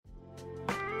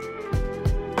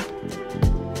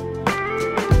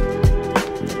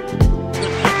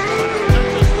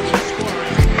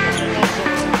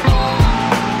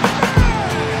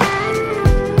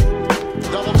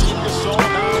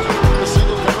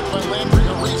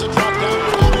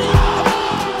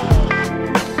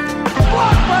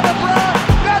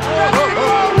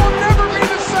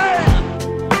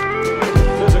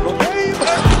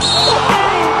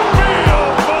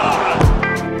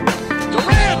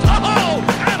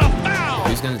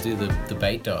was going to do the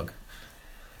bait dog.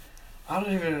 I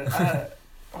don't even...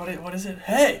 what is it?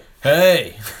 Hey!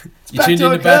 Hey! You tuned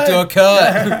in to Backdoor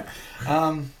Cut.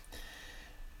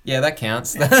 Yeah, that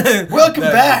counts. Welcome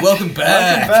back. Welcome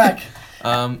back.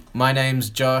 My name's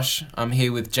Josh. I'm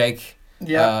here with Jake.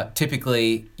 Yeah.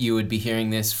 Typically, you would be hearing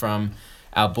this from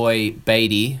our boy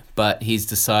Beatty, but he's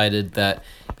decided that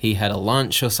he had a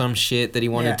lunch or some shit that he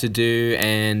wanted to do,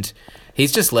 and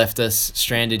he's just left us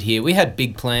stranded here. We had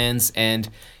big plans, and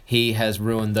he has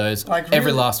ruined those. Like,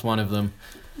 every really? last one of them.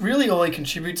 Really, all he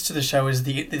contributes to the show is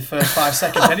the first 5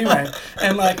 seconds anyway.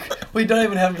 And, we don't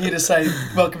even have him here to say,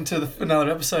 welcome to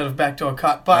another episode of Backdoor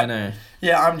Cut. But, I know.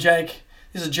 Yeah, I'm Jake.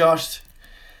 This is Josh.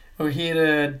 We're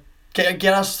here to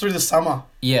get us through the summer.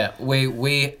 Yeah,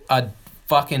 we are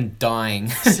fucking dying.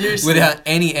 Seriously. Without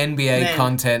any NBA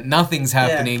content. Nothing's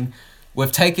happening. Yeah.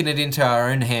 We've taken it into our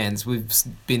own hands. We've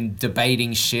been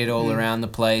debating shit all around the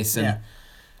place.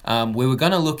 And we were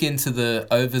going to look into the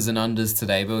overs and unders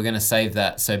today, but we're going to save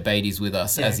that so Beatty's with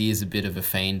us, as he is a bit of a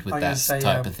fiend with that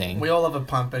type of thing. We all love a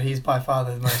pump, but he's by far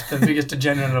the biggest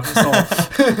degenerate of us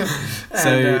all.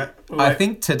 So I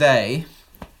think today,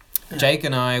 Jake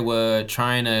and I were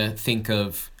trying to think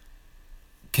of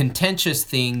contentious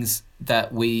things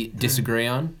that we disagree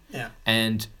on. Yeah.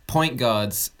 And point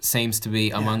guards seems to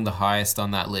be among the highest on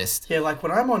that list. Yeah,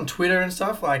 when I'm on Twitter and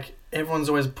stuff, everyone's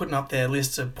always putting up their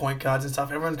lists of point guards and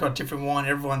stuff. Everyone's got a different one.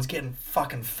 Everyone's getting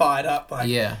fucking fired up.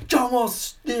 John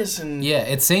Wall's this and... Yeah,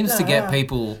 it seems to get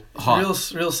people hot.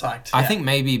 Real psyched. I think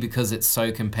maybe because it's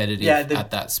so competitive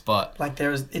at that spot.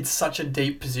 It's such a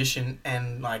deep position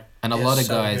and And a lot of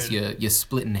guys, you're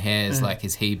splitting hairs.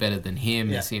 Is he better than him?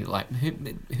 Yeah. Is he,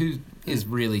 who is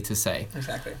really to say?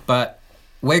 Exactly. But...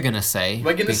 We're going to say,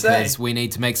 because we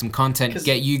need to make some content,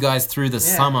 get you guys through the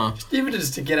summer. Even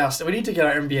just to get us, we need to get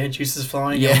our NBA juices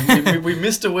flowing. Yeah. we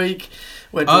missed a week.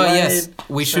 We're delayed. Oh, yes.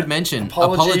 We should mention,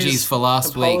 apologies for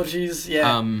last week. Apologies,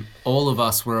 yeah. All of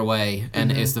us were away,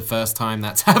 and it's the first time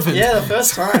that's happened. Yeah, the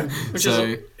first time. Which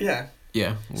is, yeah.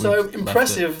 Yeah. So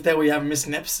impressive that we haven't missed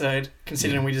an episode,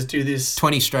 considering we just do this.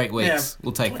 20 straight weeks. Yeah.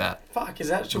 We'll take that. Fuck, is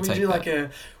that... Should we do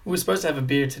we were supposed to have a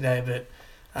beer today, but...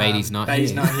 Beatty's not here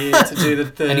to do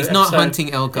the and he's episode. not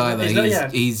hunting elk either.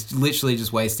 He's literally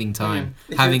just wasting time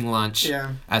having lunch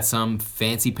at some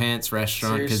fancy pants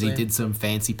restaurant because he did some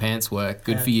fancy pants work.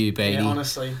 Good for you, Beatty. Yeah,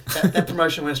 honestly, that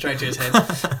promotion went straight to his head.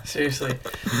 Seriously,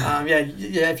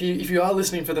 If you are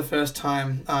listening for the first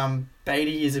time,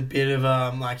 Beatty is a bit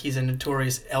of he's a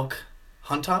notorious elk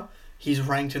hunter. He's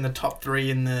ranked in the top 3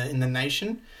 in the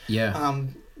nation.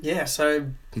 Yeah. So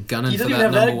gunning for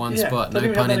that number one spot.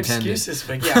 No pun intended. This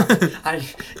week.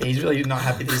 He's really not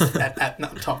happy that he's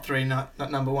at top 3, not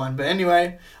number 1. But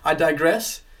anyway, I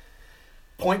digress.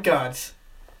 Point guards.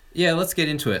 Yeah, let's get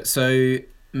into it. So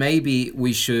maybe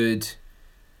we should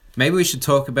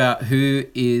talk about who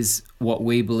is what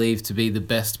we believe to be the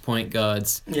best point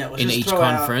guards in each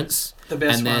conference. The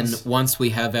best and then ones. Once we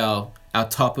have our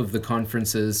top of the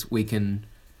conferences, we can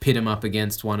pit them up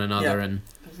against one another and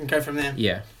go from there.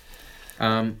 Yeah.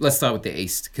 Let's start with the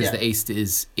East, because the East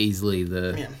is easily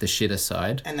the shitter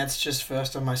side. And that's just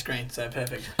first on my screen, so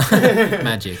perfect.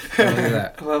 Magic. I love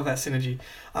that. I love that synergy.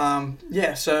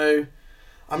 So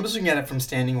I'm just looking at it from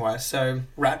standing-wise. So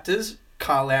Raptors,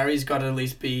 Kyle Lowry's got to at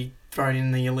least be thrown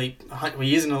in the elite. Well,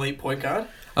 he is an elite point guard.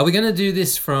 Are we going to do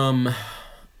this from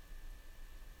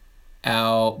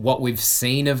what we've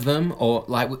seen of them, or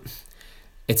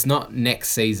it's not next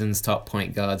season's top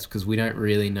point guards because we don't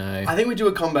really know. I think we do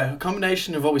a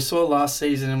combination of what we saw last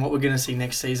season and what we're going to see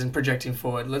next season projecting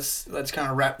forward. Let's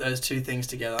kind of wrap those two things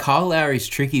together. Kyle Lowry's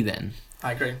tricky then.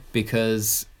 I agree.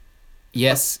 Because,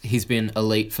 yes, he's been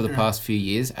elite for the past few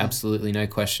years. Absolutely no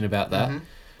question about that. Mm-hmm.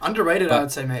 Underrated, I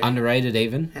would say maybe. Underrated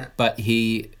even. Yeah. But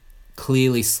he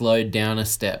clearly slowed down a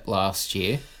step last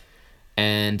year.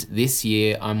 And this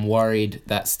year, I'm worried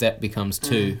that step becomes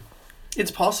 2. It's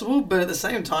possible, but at the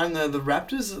same time, the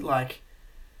Raptors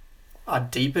are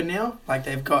deeper now.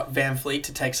 They've got Van Fleet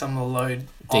to take some of the load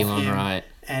off him. Wright.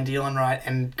 And Delon Wright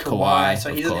and Kawhi.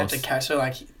 So he doesn't have to catch.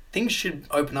 So things should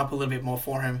open up a little bit more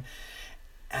for him.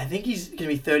 And I think he's going to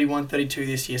be 31, 32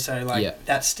 this year. So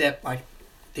that step,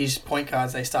 these point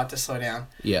guards, they start to slow down.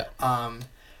 Yeah.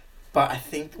 But I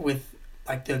think with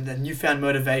the newfound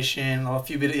motivation, or a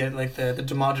few bit the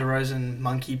DeMar DeRozan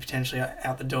monkey potentially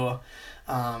out the door.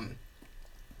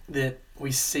 That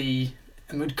we see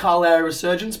a Kyle Lowry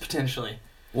resurgence potentially.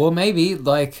 Well, maybe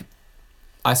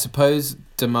I suppose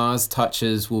DeMar's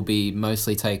touches will be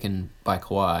mostly taken by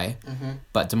Kawhi,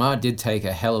 but DeMar did take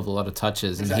a hell of a lot of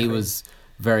touches, and he was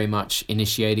very much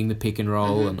initiating the pick and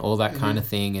roll and all that kind of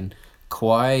thing. And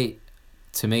Kawhi,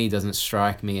 to me doesn't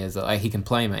strike me as he can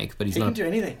play make, but he can do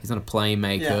anything. He's not a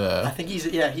playmaker. Yeah, I think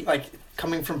he like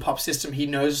coming from Pop's system, he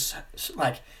knows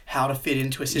like how to fit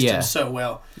into a system so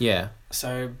well. Yeah.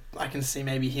 So I can see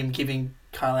maybe him giving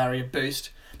Kyle Lowry a boost.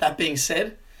 That being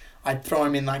said, I'd throw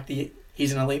him in like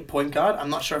he's an elite point guard. I'm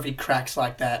not sure if he cracks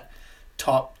like that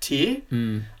top tier.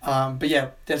 But yeah,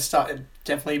 let's start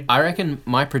definitely. I reckon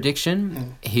my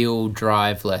prediction, he'll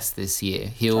drive less this year.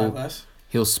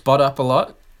 He'll spot up a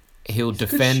lot. He'll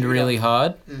defend really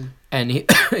hard, and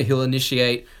he'll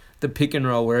initiate the pick and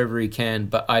roll wherever he can.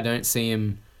 But I don't see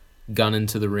him gunning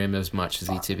to the rim as much as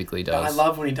he typically does. I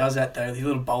love when he does that though, the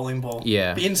little bowling ball.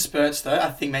 Yeah. But in spurts though, I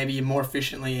think maybe more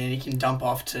efficiently, and he can dump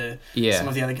off to some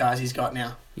of the other guys he's got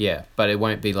now. Yeah, but it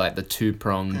won't be like the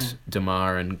two-pronged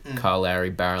DeMar and Kyle Lowry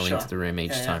barreling to the rim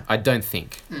each time. I don't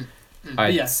think.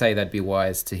 I'd say that'd be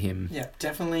wise to him. Yeah,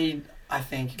 definitely. I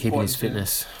think keeping his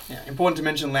fitness. Important to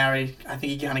mention Lowry. I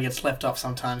think he kind of gets left off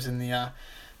sometimes in the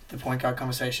point guard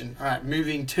conversation. All right,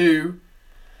 moving to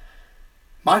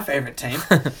my favorite team,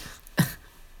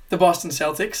 the Boston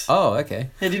Celtics. Oh, okay.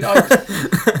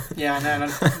 Yeah, I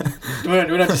know.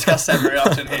 We don't discuss that very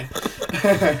often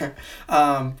here.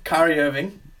 Kyrie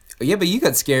Irving. Yeah, but you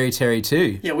got Scary Terry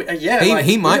too. Yeah,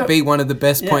 he might be one of the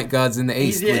best point guards in the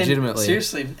East, legitimately.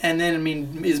 Seriously. And then, I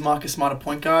mean, is Marcus Smart a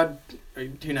point guard?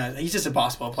 Who knows? He's just a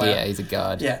basketball player. Yeah, he's a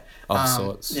guard. Yeah. Of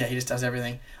sorts. Yeah, he just does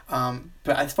everything.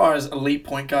 But as far as elite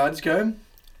point guards go,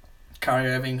 Kyrie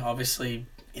Irving, obviously,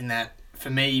 in that, for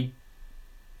me,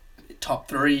 top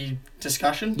 3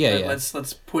 discussion. Yeah,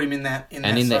 Let's put him in that. In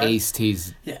the East,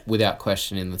 he's without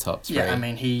question in the top 3. Yeah, I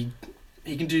mean, he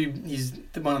can do. He's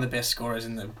one of the best scorers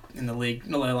in the league,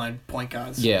 not let alone point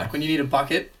guards. Yeah. Like when you need a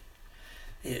bucket,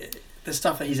 the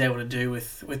stuff that he's able to do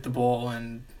with the ball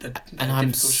and the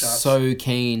I'm shots. So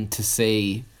keen to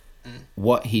see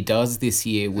what he does this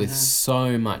year with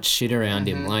so much shit around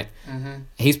him. Like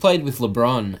he's played with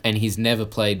LeBron and he's never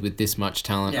played with this much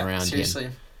talent around seriously.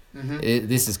 him.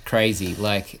 This is crazy.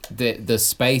 Like the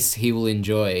space he will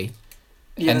enjoy.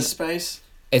 Yeah, the space.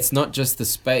 It's not just the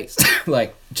space,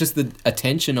 like just the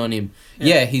attention on him.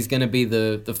 Yeah, he's going to be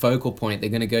the focal point. They're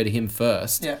going to go to him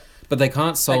first. Yeah. But they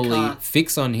can't solely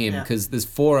fix on him because there's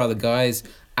 4 other guys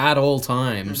at all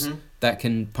times that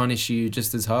can punish you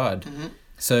just as hard.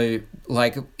 So,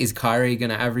 like, is Kyrie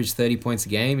going to average 30 points a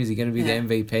game? Is he going to be the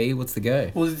MVP? What's the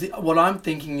go? Well, what I'm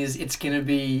thinking is it's going to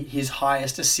be his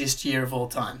highest assist year of all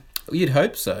time. You'd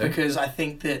hope so. Because I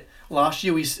think that last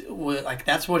year we were like,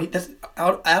 that's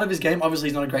out of his game. Obviously,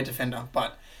 he's not a great defender,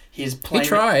 but his play. He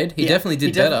tried. He definitely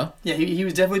did better. Yeah, he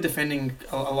was definitely defending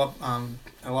a lot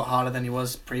harder than he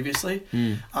was previously.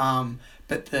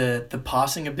 But the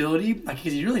passing ability, like,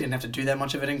 because he really didn't have to do that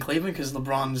much of it in Cleveland because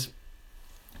LeBron's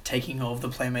taking all of the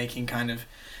playmaking kind of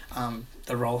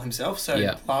the role himself.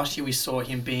 So last year we saw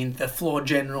him being the floor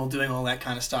general, doing all that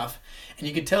kind of stuff, and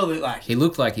you could tell that like he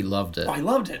looked like he loved it. Oh, he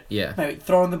loved it. Yeah, maybe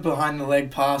throwing the behind the leg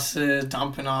passes,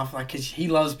 dumping off, like, cause he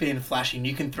loves being flashy, and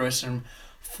you can throw some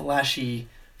flashy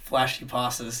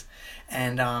passes,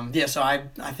 and so I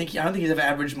don't think he's ever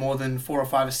averaged more than 4 or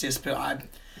 5 assists, but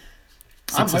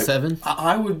 6 or 7.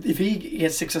 I would, if he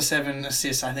gets 6 or 7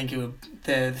 assists, I think it would.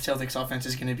 The Celtics offense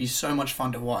is going to be so much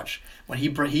fun to watch when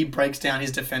he breaks down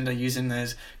his defender using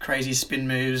those crazy spin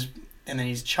moves, and then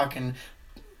he's chucking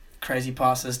crazy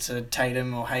passes to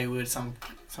Tatum or Hayward,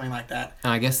 something like that.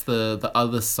 And I guess the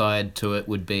other side to it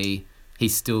would be he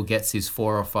still gets his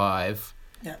 4 or 5,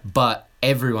 but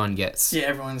everyone gets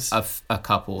everyone's a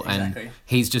couple, and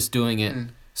he's just doing it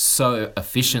so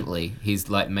efficiently. He's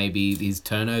like, maybe his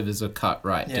turnovers are cut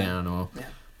down, or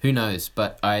who knows.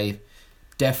 But I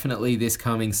definitely this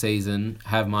coming season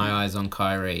have my eyes on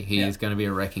Kyrie. He is going to be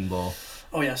a wrecking ball.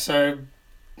 Oh yeah, so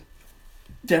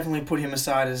definitely put him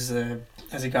aside as a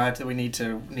guy that we need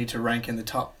to rank in the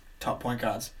top point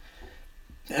guards.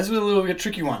 That's a little bit a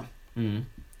tricky one.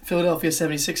 Philadelphia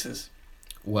 76ers.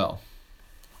 Well.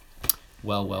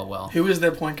 Who is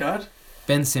their point guard?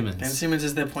 Ben Simmons. Ben Simmons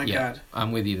is their point guard.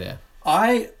 I'm with you there.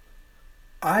 I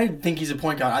think he's a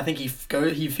point guard. I think he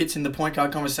fits in the point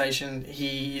guard conversation.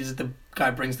 He is the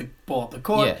guy who brings the ball up the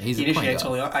court. Yeah, he's a point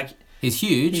guard. He's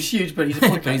huge. He's huge, but he's a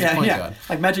point guard. He's a point guard.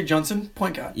 Like Magic Johnson,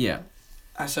 point guard. Yeah.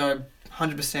 So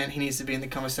 100% he needs to be in the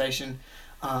conversation.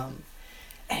 And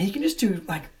he can just do,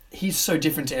 like, he's so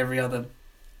different to every other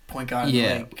point guard in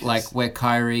the league. Like where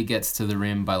Kyrie gets to the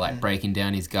rim by like breaking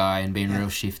down his guy and being real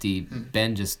shifty,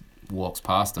 Ben just walks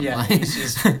past him. Yeah, he's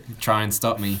just try and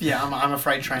stop me. Yeah, I'm a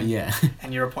freight train. Yeah.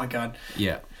 And you're a point guard.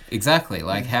 Yeah, exactly.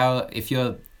 Like how if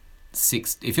you're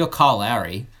Kyle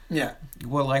Lowry. Yeah.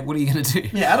 Well, like, what are you gonna do?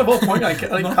 Yeah, out of all point, like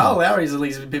Kyle Lowry's at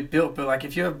least a bit built, but like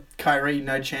if you're Kyrie,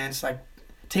 no chance. Like,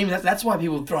 team. That's why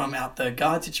people throw him out the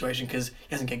guard situation, because he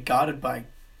doesn't get guarded by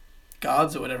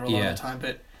guards or whatever a lot of the time.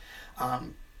 But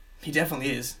he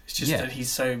definitely is. It's just that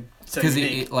he's so unique. Because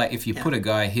if you put a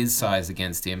guy his size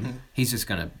against him, he's just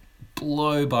gonna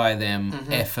blow by them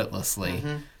effortltly.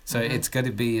 So it's got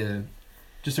to be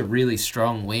just a really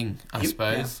strong wing, I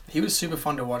suppose. Yeah. He was super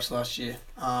fun to watch last year.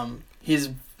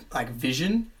 His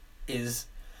vision is,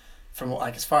 from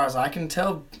as far as I can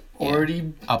tell,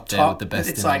 already up there top. with the best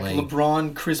It's in the league.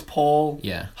 LeBron, Chris Paul,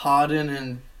 Yeah. Harden,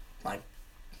 and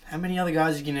how many other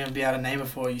guys are you going to be able to name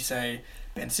before you say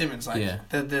Ben Simmons?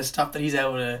 The stuff that he's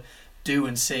able to do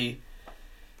and see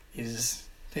is.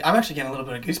 I'm actually getting a little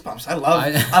bit of goosebumps.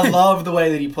 I love the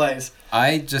way that he plays.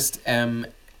 I just am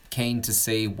keen to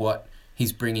see what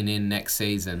he's bringing in next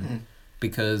season,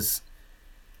 because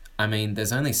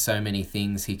there's only so many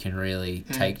things he can really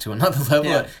take to another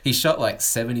level. Yeah. He shot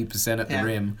 70% at the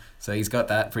rim, so he's got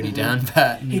that pretty down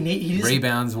pat. He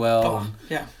rebounds well.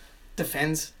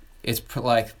 Defends. It's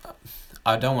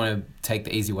I don't want to take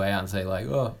the easy way out and say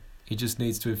he just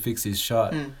needs to fix his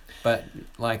shot, but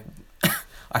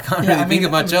I can't really think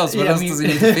of much else. What else does he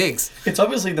need to fix? It's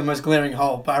obviously the most glaring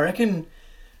hole, but I reckon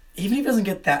even if he doesn't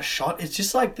get that shot, it's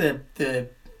just the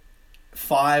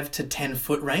 5 to 10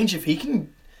 foot range. If he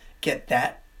can get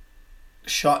that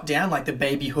shot down, the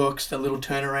baby hooks, the little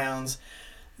turnarounds,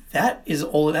 that is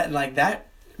all of that. That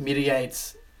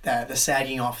mitigates the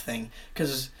sagging off thing,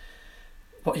 because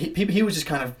he was just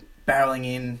kind of barreling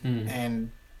in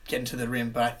and getting to the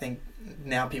rim. But I think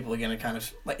now people are going to kind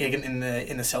of in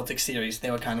the Celtics series,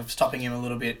 they were kind of stopping him a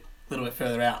little bit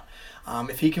further out.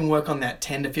 If he can work on that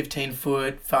 10 to 15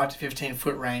 foot, 5 to 15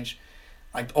 foot range,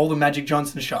 all the Magic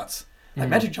Johnson shots.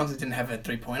 Magic Johnson didn't have a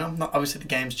 3-pointer. Obviously, the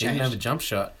game's changed. Didn't have a jump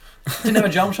shot. Didn't have a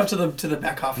jump shot to the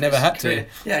back half. Never had career.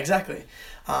 to. Yeah, exactly.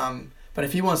 But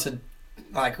if he wants to,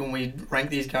 when we rank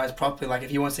these guys properly, if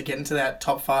he wants to get into that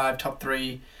top 5, top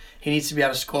 3, he needs to be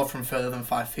able to score from further than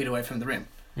 5 feet away from the rim.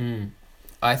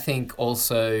 I think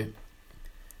also,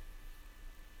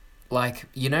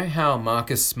 how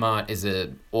Marcus Smart is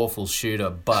an awful shooter,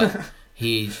 but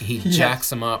he jacks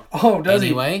them up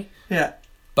anyway. He? Yeah.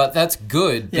 But that's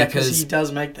good because he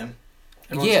does make them.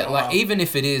 Even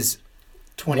if it is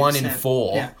 20%, 1 in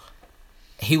 4,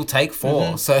 he'll take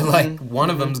 4. So one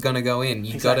of them's gonna go in.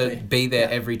 You got to be there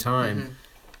every time.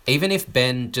 Even if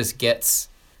Ben just gets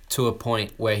to a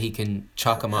point where he can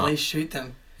chuck them up, at least shoot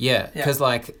them. Yeah, because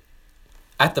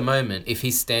at the moment, if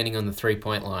he's standing on the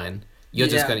 3-point line, you're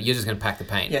just gonna pack the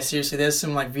paint. Yeah, seriously. There's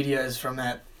some videos from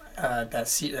that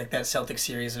Celtic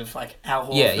series of Al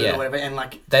Horford or whatever, and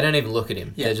they don't even look at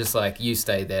him. They're just you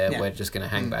stay there. We're just gonna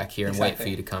hang back here and wait for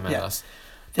you to come at us.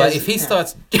 But if he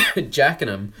starts jacking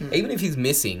them, even if he's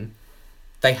missing,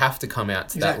 they have to come out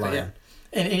to that line. Yeah.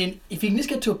 And if he can just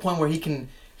get to a point where he can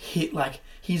hit,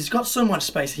 he's got so much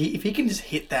space. If he can just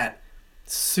hit that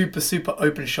super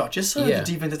open shot, just so the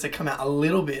defense has to come out a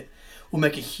little bit, will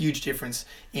make a huge difference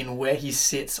in where he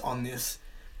sits on this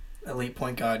elite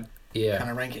point guard kind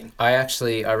of ranking. I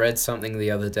read something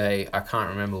the other day, I can't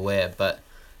remember where, but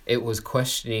it was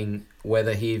questioning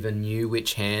whether he even knew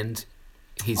which hand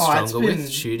he's stronger with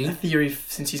shooting. A theory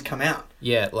since he's come out.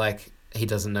 Yeah, he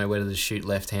doesn't know whether to shoot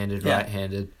left-handed,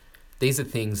 right-handed. These are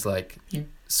things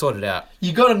sort it out.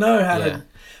 You got to know how to.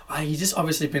 He's just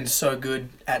obviously been so good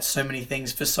at so many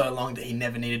things for so long that he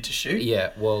never needed to shoot.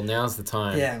 Yeah, well, now's the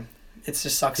time. Yeah, it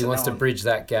just sucks. He wants to bridge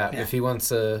that gap. If he wants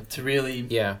to really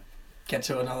get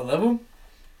to another level,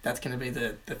 that's going to be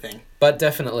the thing. But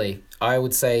definitely, I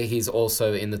would say he's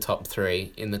also in the top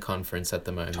 3 in the conference at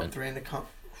the moment. Top 3 in the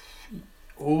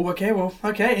Oh, okay. Well,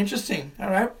 okay. Interesting. All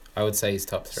right. I would say he's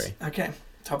top 3. Okay,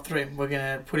 top 3. We're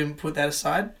gonna put that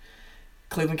aside.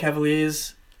 Cleveland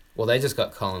Cavaliers. Well, they just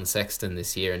got Colin Sexton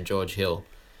this year and George Hill.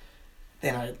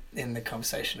 They're in the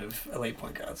conversation of elite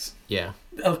point guards. Yeah.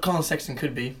 Colin Sexton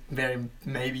could be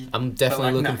maybe. I'm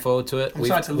definitely looking forward to it.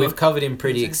 We've covered him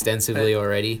pretty extensively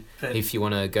already. If you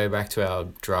want to go back to our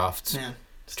draft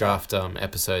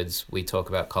episodes, we talk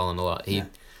about Colin a lot. He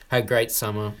had a great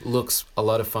summer, looks a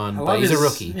lot of fun, but he's a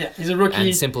rookie. Yeah, he's a rookie.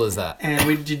 And simple as that. And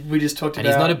we just talked about...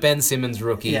 And he's not a Ben Simmons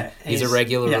rookie. Yeah, he's a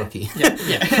regular rookie. Yeah.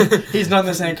 He's not in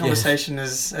the same conversation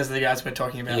as the guys we're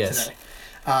talking about today.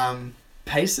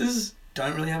 Pacers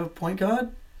don't really have a point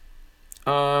guard.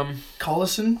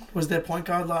 Collison was their point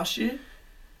guard last year.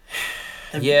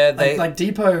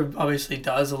 Depot obviously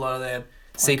does a lot of their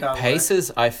point guard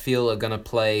Pacers work. I feel are going to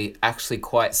play actually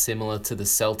quite similar to the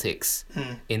Celtics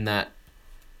in that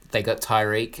they got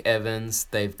Tyreek Evans,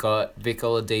 they've got Vic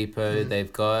Oladipo,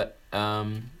 they've got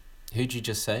who'd you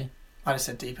just say? I just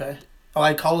said Depot.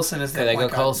 Collison is their point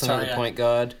guard. They got Collison at the point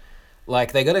guard.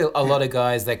 Like, they got a lot of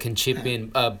guys that can chip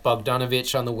in.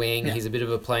 Bogdanovic on the wing, he's a bit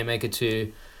of a playmaker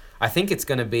too. I think it's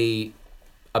going to be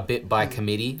a bit by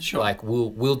committee. Sure. Like,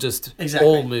 we'll just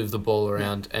all move the ball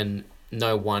around and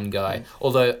no one guy.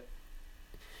 Although,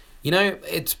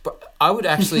 I would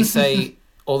actually say,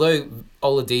 although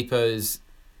Oladipo's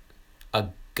a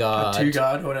guard, a two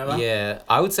guard or whatever. Yeah,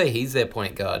 I would say he's their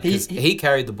point guard because he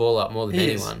carried the ball up more than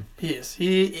anyone. He is.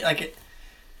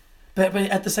 But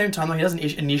at the same time, he doesn't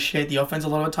initiate the offense a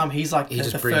lot of the time. He's like he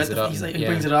brings it up. He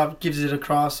brings it up, gives it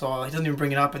across, or he doesn't even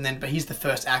bring it up, but he's the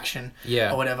first action,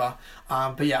 or whatever.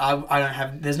 I don't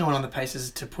have. There's no one on the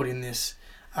Pacers to put in this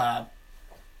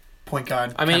point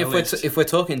guard. I mean, if we're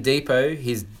talking Depot,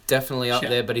 he's definitely up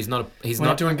there, but he's not. We're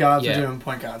not doing guards. We're doing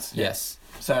point guards. Yes.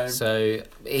 So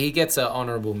he gets an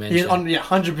honourable mention.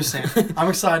 100%. I'm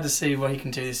excited to see what he can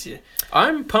do this year.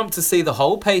 I'm pumped to see the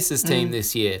whole Pacers team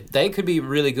this year. They could be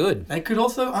really good. They could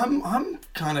also. I'm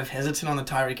kind of hesitant on the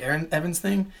Tyreke Evans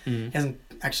thing. He hasn't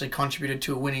actually contributed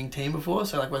to a winning team before,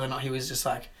 so whether or not he was just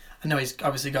I know he's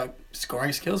obviously got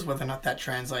scoring skills. Whether or not that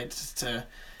translates to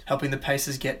helping the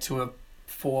Pacers get to a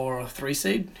 4 or 3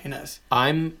 seed, who knows?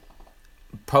 I'm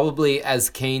probably as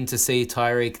keen to see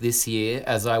Tyreke this year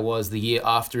as I was the year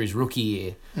after his rookie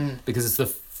year. Because it's the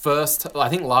first... I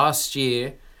think last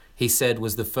year, he said,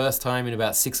 was the first time in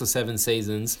about 6 or 7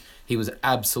 seasons he was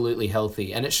absolutely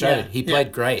healthy. And it showed. He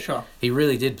played great. Sure. He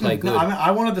really did play good. No,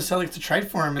 I wanted the Celtics to trade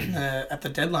for him at the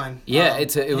deadline. Yeah,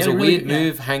 it was a weird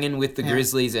move hanging with the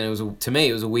Grizzlies, and to me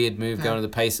it was a weird move going to the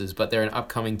Pacers, but they're an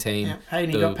upcoming team. Yeah. Hey,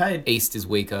 and he got paid. East is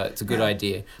weaker. It's a good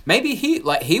idea. Maybe he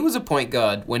was a point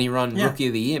guard when he won Rookie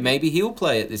of the Year. Maybe he'll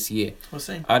play it this year. We'll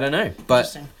see. I don't know,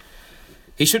 but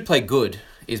he should play good,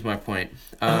 is my point.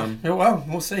 Well,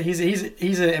 we'll see. He's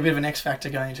a bit of an X factor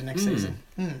going into next season.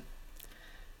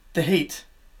 The Heat.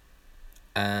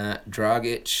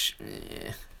 Dragic.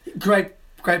 Great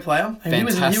player.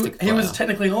 Fantastic player. He was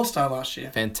technically an all-star last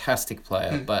year. Fantastic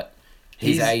player, but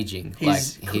he's aging.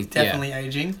 He's definitely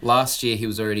aging. Last year he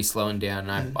was already slowing down,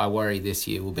 and I worry this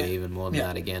year will be even more than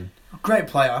that again. Great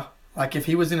player. Like, if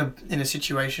he was in a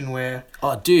situation where...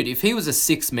 Oh, dude, if he was a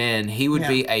 6-man, he would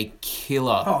be a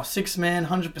killer. Oh, 6-man,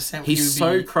 100%. He's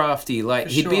so crafty. Like,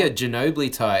 he'd be a Ginobili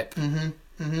type.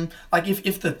 Like,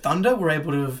 if the Thunder were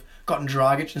able to have gotten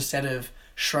Dragic instead of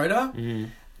Schroeder,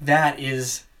 that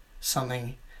is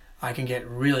something I can get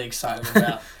really excited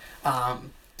about.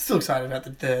 Still excited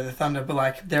about the Thunder, but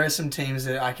like, there are some teams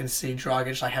that I can see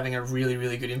Dragic like having a really,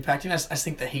 really good impact. I just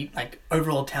think the Heat, like,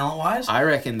 overall talent wise, I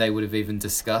reckon they would have even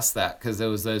discussed that because there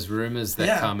was those rumors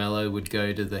that Carmelo would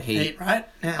go to the Heat. Right?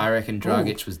 Yeah. I reckon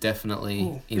Dragic was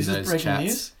definitely in those chats.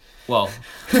 News? Well,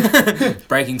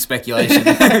 breaking speculation.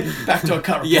 Backdoor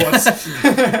cut reports.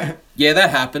 Yeah, that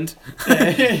happened.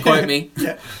 Quote me.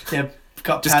 Yeah.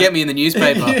 Just get me in the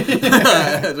newspaper.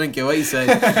 I don't care what you say.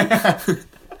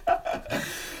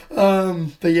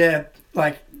 But yeah,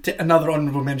 like, another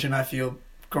honourable mention, I feel,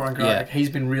 Goran Dragic. Yeah. He's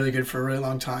been really good for a really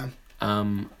long time.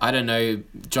 I don't know.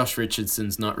 Josh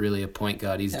Richardson's not really a point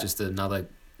guard. He's just another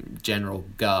general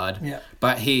guard. Yeah.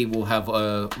 But he will have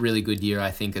a really good year, I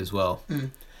think, as well.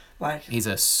 Like, he's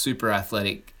a super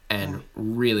athletic and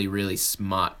really, really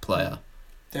smart player.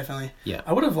 Definitely. Yeah.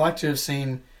 I would have liked to have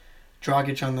seen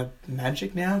Dragic on the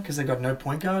Magic now because they've got no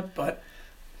point guard, but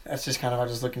that's just kind of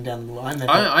just looking down the line.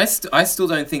 I still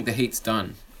don't think the Heat's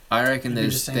done. I reckon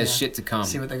there's shit to come.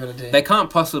 See what they got to do. They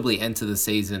can't possibly enter the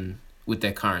season with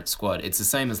their current squad. It's the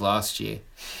same as last year.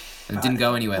 And it didn't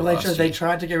go anywhere last year. They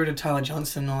tried to get rid of Tyler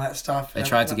Johnson and all that stuff. They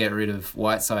tried to get rid of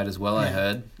Whiteside as well, I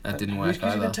heard. That didn't work either.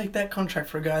 Who's going to take that contract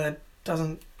for a guy that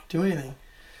doesn't do anything?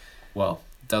 Well,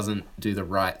 doesn't do the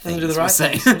right thing. Doesn't do the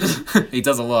right thing. He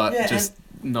does a lot, just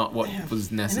not what was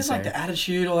necessary. And it's like the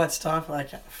attitude, all that stuff.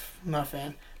 Like, I'm not a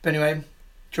fan. But anyway,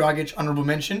 Dragic, honourable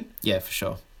mention. Yeah, for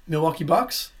sure. Milwaukee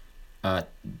Bucks.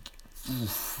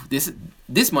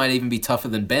 This might even be tougher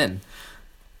than Ben.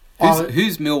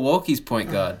 Who's Milwaukee's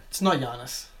point guard? It's not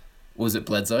Giannis. Was it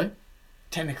Bledsoe?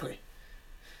 Technically.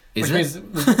 Is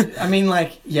it? I mean,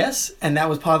 like, yes, and that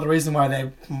was part of the reason why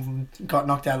they got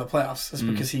knocked out of the playoffs. Is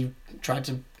because he tried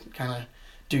to kind of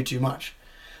do too much.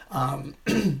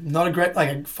 Not a great, like,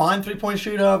 a fine 3-point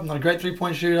shooter, not a great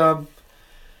 3-point shooter.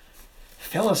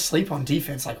 Fell asleep on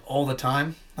defense, like, all the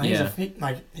time. Like,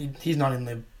 he's not in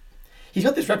the... He's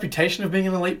got this reputation of being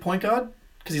an elite point guard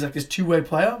because he's like this two-way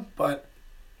player, but...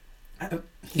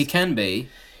 He can be.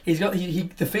 He's got...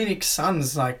 the Phoenix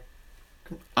Suns, like,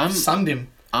 sunned him.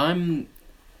 I'm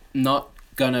not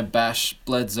going to bash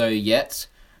Bledsoe yet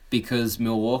because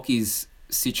Milwaukee's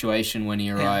situation when he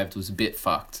arrived was a bit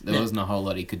fucked. There wasn't a whole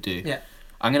lot he could do. Yeah.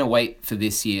 I'm going to wait for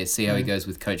this year, see how he goes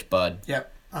with Coach Bud.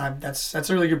 Yep. That's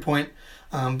a really good point.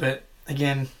 But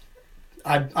again,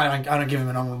 I don't give him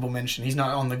an honourable mention. He's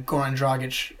not on the Goran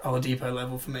Dragic Oladipo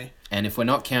level for me. And if we're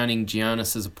not counting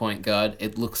Giannis as a point guard,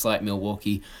 it looks like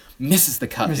Milwaukee misses the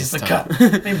cut this time.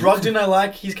 I mean, Brogdon I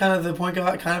like. He's kind of a point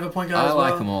guard as well. I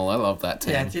like them all. I love that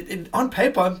team. Yeah, on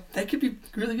paper, they could be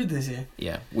really good this year.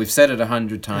 Yeah, we've said it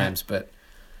 100 times, but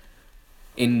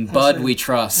in Bud we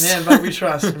trust. Yeah, Bud we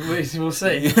trust. We'll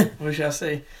see. We shall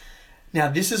see. Now,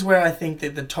 this is where I think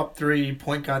that the top 3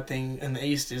 point guard thing in the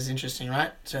East is interesting,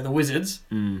 right? So the Wizards,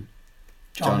 John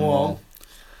Wall.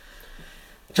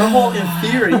 John Wall, in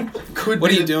theory, could What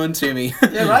are you doing to me?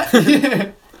 Yeah,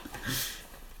 right?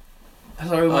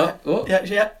 Sorry, mate.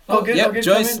 Yeah. All good.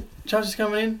 Joyce. Joyce is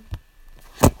coming in.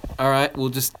 All right, we'll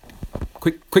just...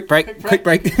 Quick break.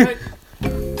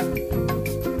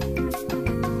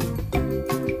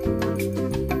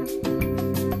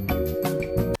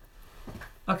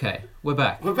 Okay, we're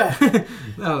back. that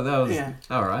was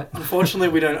all right. Unfortunately,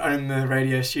 we don't own the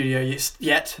radio studio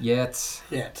yet.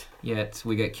 Yet.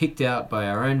 We get kicked out by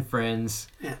our own friends.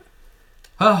 Yeah.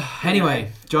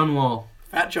 Anyway, John Wall.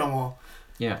 Fat John Wall.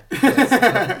 Yeah.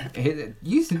 Did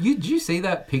you see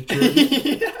that picture?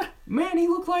 Yeah. Man, he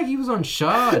looked like he was on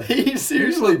Shard. He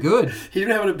seriously He looked good. He's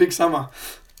been having a big summer.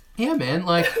 Yeah, man.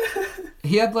 Like,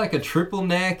 he had like a triple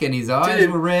neck and his eyes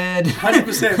were red.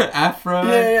 100%. Afro.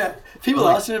 Yeah. People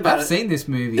asked him about I've seen this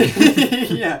movie.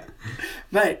 Yeah.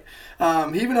 Mate,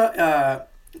 he even got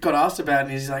asked about it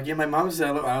and he's like, yeah, my mum said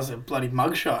I was a bloody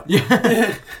mugshot.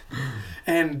 Yeah.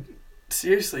 And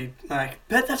seriously, like,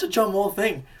 that's a John Wall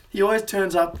thing. He always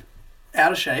turns up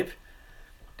out of shape.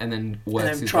 And then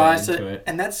works his tries way into it.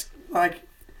 And that's like...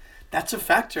 That's a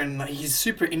factor, and like, he's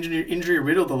super injury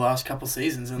riddled the last couple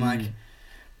seasons, and like,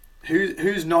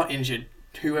 who's not injured?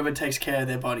 Whoever takes care of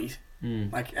their bodies,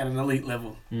 like at an elite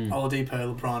level.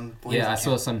 Oladipo, LeBron. I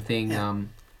saw something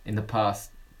in the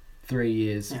past 3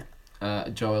 years.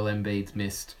 Joel Embiid's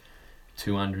missed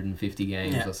 250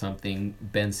 games or something.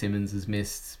 Ben Simmons has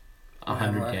missed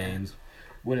 100 games.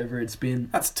 Whatever it's been.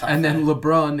 That's tough. And then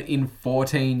LeBron in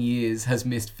 14 years has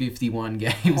missed 51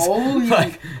 games. Holy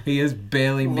he has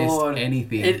barely missed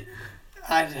anything.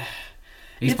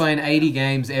 He's playing 80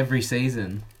 games every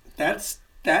season. That's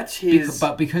his.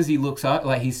 But because he looks up,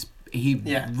 like he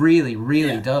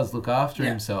really does look after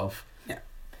himself. Yeah,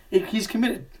 he's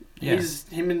committed. Yeah. He's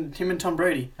him and Tom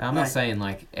Brady. I'm not saying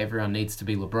like everyone needs to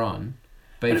be LeBron.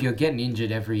 But if you're getting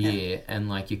injured every year and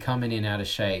like you're coming in out of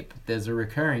shape, there's a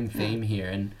recurring theme here.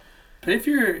 And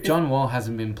John Wall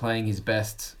hasn't been playing his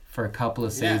best for a couple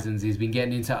of seasons. He's been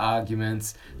getting into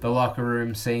arguments. The locker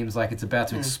room seems like it's about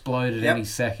to explode at any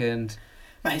second.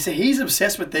 Mate, so he's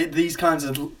obsessed with these kinds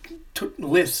of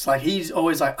lists. Like, he's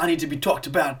always like, I need to be talked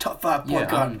about, top 5 point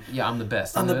guard. I'm the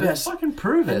best. I'm the best. Fucking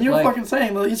prove it. And you're fucking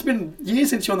saying, well, it's been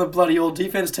years since you're on the bloody all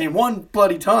defense team. One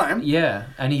bloody time. Yeah,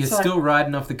 and he's still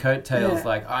riding off the coattails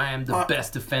like, I am the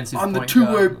best defensive point guard. I'm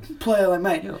the 2-way player, like,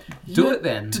 mate. Do it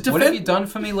then. What have you done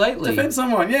for me lately? Defend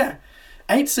someone,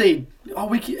 8 seed.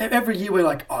 Every year we're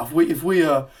like, if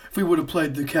we would have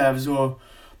played the Cavs or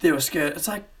they were scared. It's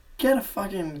like, get a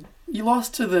fucking... You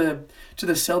lost to the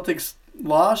Celtics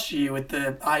last year with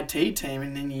the IT team,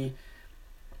 and then you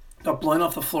got blown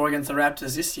off the floor against the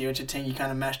Raptors this year, which is a team you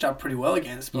kind of mashed up pretty well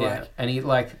against. But and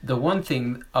the one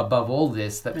thing above all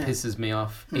this that pisses me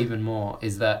off even more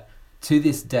is that to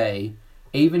this day,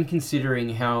 even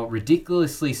considering how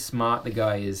ridiculously smart the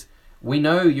guy is, we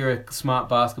know you're a smart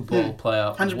basketball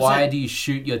player. 100%. Why do you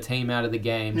shoot your team out of the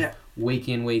game week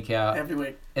in, week out? Every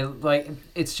week.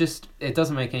 It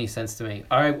doesn't make any sense to me.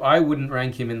 I wouldn't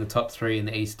rank him in the top 3 in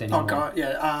the East anymore. Oh God,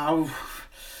 get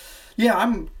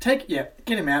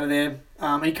him out of there.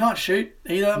 He can't shoot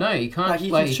either. No, he can't. Like, he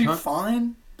can shoot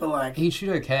fine, but like he can shoot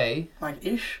okay, like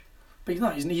ish. But he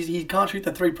can't shoot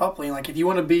the 3 properly. Like, if you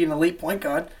want to be an elite point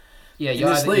guard, you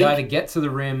either get to the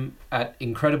rim at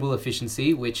incredible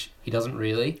efficiency, which he doesn't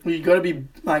really. Well, you got to be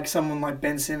like someone like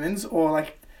Ben Simmons or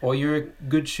you're a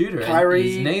good shooter. Kyrie, and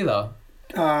he's neither.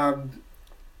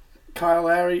 Kyle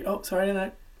Lowry. Oh, sorry,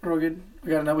 no, we're all good.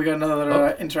 We got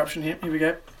another interruption here. Here we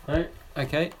go. Oh,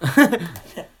 okay.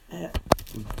 Yeah.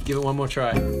 Give it one more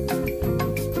try.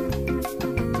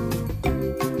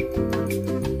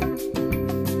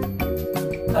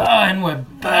 And we're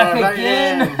back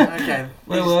again. Okay.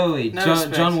 Where were we?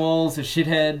 John Wall's a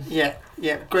shithead. Yeah.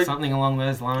 Great. Something along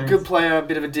those lines. Good player, a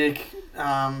bit of a dick.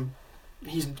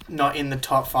 He's not in the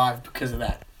top 5 because of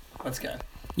that. Let's go.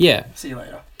 Yeah. See you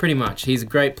later. Pretty much. He's a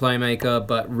great playmaker,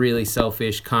 but really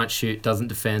selfish, can't shoot, doesn't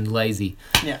defend, lazy.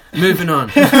 Yeah. Moving on.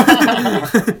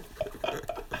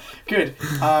 Good.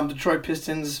 Detroit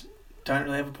Pistons, don't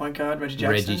really have a point guard.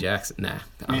 Reggie Jackson. Nah,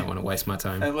 I don't want to waste my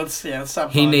time. Let's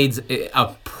stop. He needs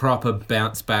a proper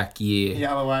bounce back year.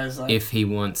 Yeah, otherwise, if he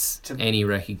wants any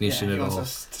recognition at all. He wants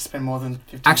us to spend more than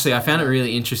 15. Actually, I found it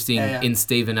really interesting in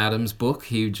Steven Adams' book.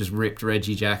 He just ripped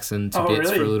Reggie Jackson to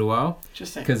bits for a little while.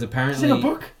 Interesting. Because apparently, is it a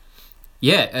book?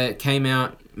 Yeah, it came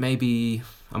out maybe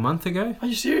a month ago. Are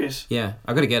you serious? Yeah,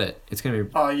 I got to get it. It's gonna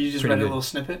be. Oh, you just read good. a little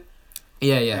snippet.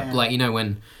 Yeah. Like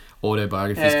when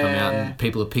autobiographies come out and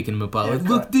people are picking them apart. Like,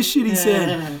 look, this shit he said.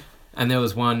 Yeah. And there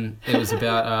was one, it was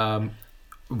about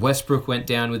Westbrook went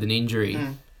down with an injury,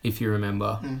 if you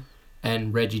remember.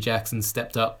 And Reggie Jackson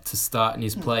stepped up to start in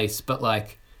his place. But,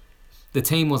 like, the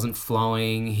team wasn't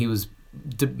flowing. He was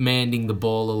demanding the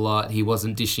ball a lot. He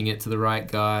wasn't dishing it to the right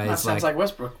guys. That sounds like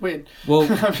Westbrook. Weird. Well,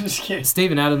 I'm just kidding.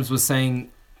 Steven Adams was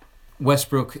saying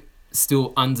Westbrook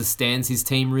still understands his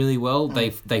team really well.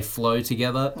 They flow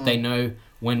together. They know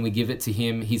when we give it to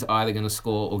him, he's either going to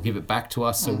score or give it back to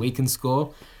us so we can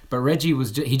score. But Reggie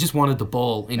he just wanted the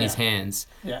ball in his hands.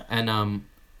 Yeah. And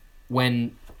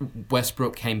when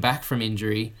Westbrook came back from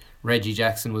injury, Reggie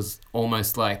Jackson was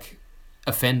almost like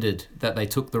offended that they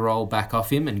took the role back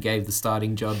off him and gave the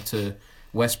starting job to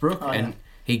Westbrook. And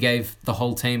he gave the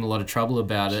whole team a lot of trouble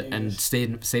about it. And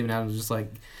Steven Adams was just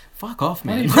like, fuck off,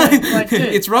 man.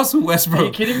 It's Russell Westbrook. Are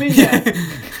you kidding me?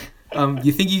 Yeah.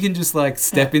 You think you can just like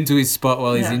step into his spot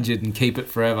while he's injured and keep it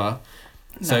forever?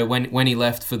 No. So when he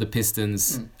left for the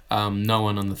Pistons, no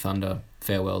one on the Thunder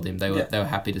farewelled him. They were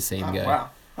happy to see him go. Wow.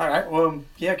 All right. Well,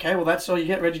 okay. Well, that's all you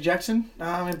get, Reggie Jackson.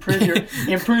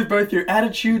 Improve both your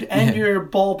attitude and your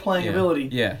ball playing ability.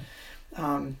 Yeah.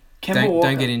 Kemba Walker.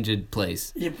 Don't get injured,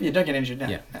 please. Yeah, don't get injured.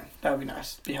 No, that would be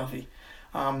nice. Be healthy.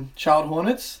 Charlotte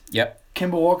Hornets. Yep.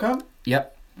 Kemba Walker.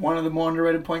 Yep. One of the more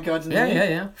underrated point guards in the league.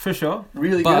 Yeah, for sure.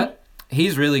 Really good.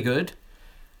 He's really good.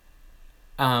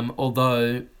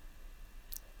 Although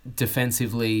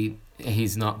defensively,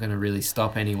 he's not going to really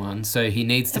stop anyone. So he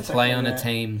needs to play on a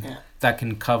team that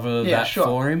can cover that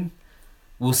for him.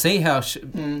 We'll see how...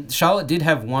 Charlotte did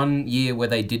have 1 year where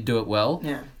they did do it well.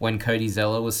 Yeah. When Cody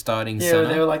Zeller was starting center. Yeah,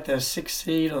 they were like the 6th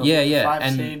seed or the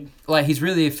 5th seed. Like, he's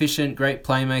really efficient, great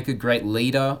playmaker, great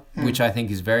leader, which I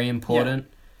think is very important.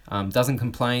 Doesn't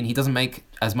complain. He doesn't make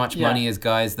as much money as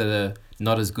guys that are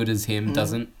not as good as him.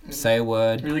 Doesn't say a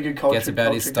word. Really good culture. Gets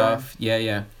about his stuff. Guy.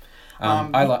 Yeah.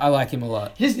 I like him a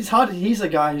lot. It's hard. He's a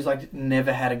guy who's like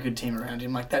never had a good team around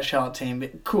him. Like that Charlotte team,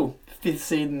 but cool, 5th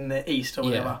seed in the East or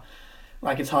whatever.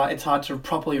 Like it's hard to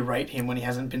properly rate him when he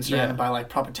hasn't been surrounded by like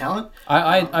proper talent.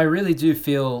 I really do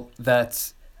feel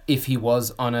that if he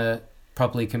was on a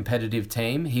properly competitive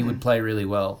team, he would play really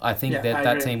well. I think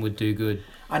that team would do good.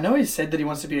 I know he said that he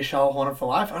wants to be a Charlotte Hornet for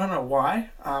life. I don't know why.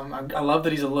 I love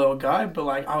that he's a loyal guy, but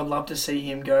like I would love to see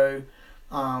him go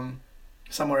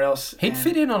somewhere else. He'd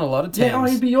fit in on a lot of teams. Yeah,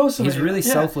 he'd be awesome. He's a really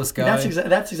selfless guy.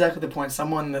 That's exactly the point.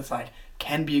 Someone that's like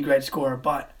can be a great scorer,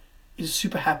 but is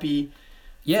super happy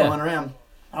flying around.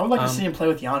 I would like to see him play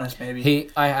with Giannis, maybe.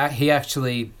 He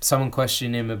actually, someone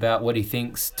questioned him about what he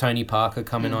thinks Tony Parker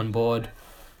coming on board,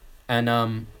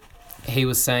 and he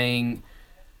was saying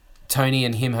Tony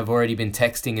and him have already been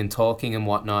texting and talking and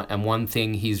whatnot, and one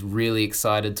thing he's really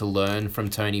excited to learn from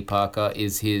Tony Parker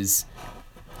is his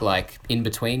like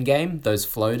in-between game, those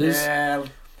floaters. Yeah.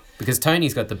 Because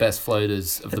Tony's got the best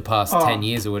floaters of the past 10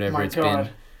 years or whatever it's been.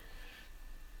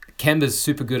 Kemba's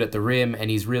super good at the rim and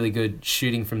he's really good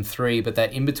shooting from 3, but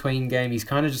that in-between game, he's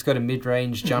kind of just got a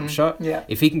mid-range jump shot. Yeah.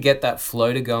 If he can get that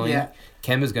floater going,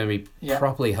 Kemba's going to be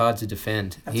properly hard to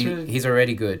defend. He's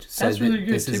already good. So that's really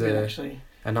good. This is actually.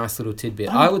 A nice little tidbit.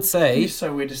 I would say... It's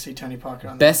so weird to see Tony Parker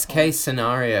on best case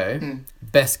scenario,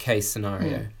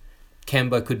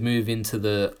 Kemba could move into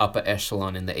the upper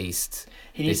echelon in the East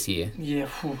this year. Yeah,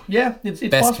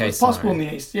 it's possible in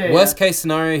the East. Worst case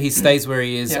scenario, he stays where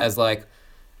he is as like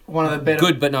one of the better,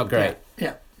 good but not great.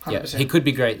 Yeah, 100%. He could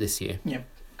be great this year. Yeah,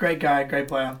 great guy, great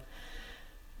player.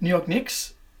 New York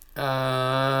Knicks.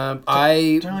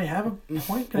 I don't really have a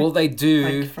point. Well, they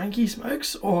do. Like Frankie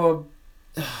Smokes or.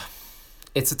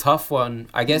 It's a tough one.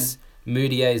 I guess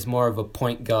Moutier is more of a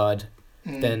point guard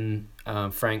than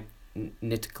Frank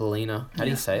Ntilikina. How do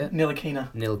you say it?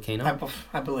 Ntilikina.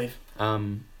 I believe.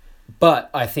 But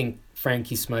I think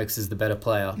Frankie Smokes is the better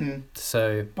player.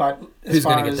 So, but who's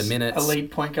going to get the minutes?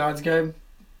 Elite point guards go,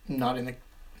 not in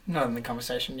the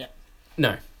conversation yet.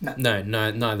 No,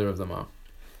 neither of them are.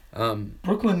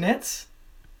 Brooklyn Nets.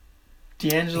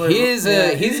 D'Angelo. Here's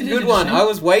a good one. I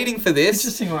was waiting for this.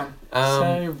 Interesting one.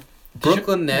 So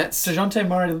Brooklyn Nets. DeJounte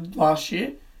Murray last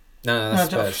year. No, that's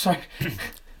Spurs. Sorry.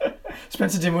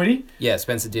 Spencer Dinwiddie. Yeah,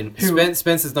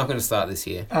 Spencer's not going to start this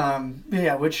year.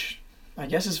 Which I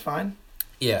guess is fine.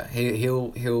 Yeah,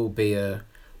 he'll be a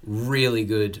really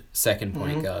good second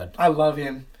point guard. I love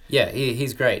him. Yeah,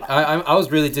 he's great. I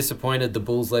was really disappointed the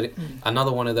Bulls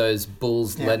another one of those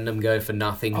Bulls letting him go for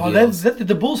nothing. Oh,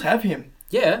 the Bulls have him.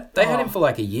 Yeah, they had him for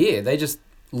like a year. They just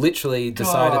literally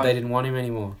decided they didn't want him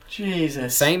anymore.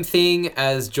 Jesus. Same thing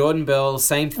as Jordan Bell.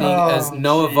 Same thing as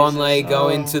Noah Vonleh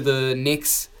going to the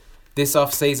Knicks this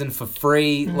off-season for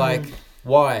free. Like,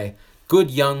 why? Good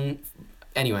young...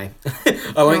 Anyway,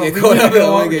 I won't get caught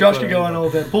up. Josh could go on all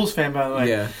day. Bulls fan, by the way.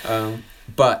 Yeah,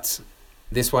 but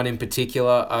this one in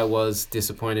particular, I was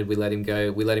disappointed we let him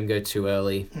go. We let him go too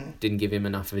early. Didn't give him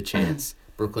enough of a chance.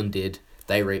 Brooklyn did.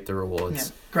 They reaped the rewards.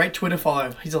 Yeah. Great Twitter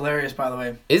follow. He's hilarious, by the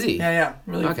way. Is he? Yeah.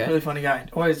 Really funny guy.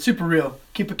 Always super real.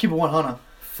 Keep it 100.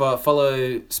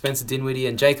 Follow Spencer Dinwiddie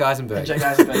and Jake Eisenberg.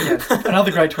 Yeah.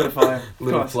 Another great Twitter follow.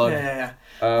 Little plug. Yeah.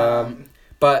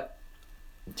 But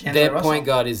their Russell. point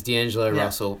guard is D'Angelo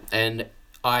Russell, and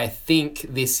I think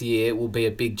this year will be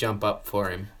a big jump up for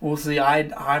him. We'll see.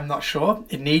 I'm not sure.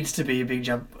 It needs to be a big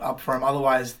jump up for him.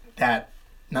 Otherwise, that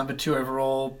number 2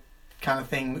 overall kind of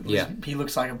thing, he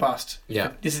looks like a bust.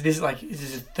 Yeah. Is this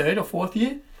his 3rd or 4th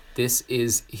year? This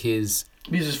is his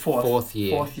fourth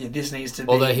year. 4th year. This needs to be...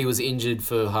 Although he was injured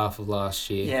for half of last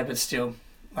year. Yeah, but still,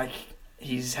 like,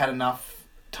 he's had enough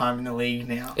time in the league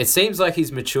now. It seems like he's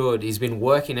matured. He's been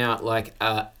working out like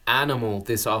an animal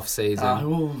this off-season.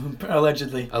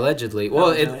 Allegedly.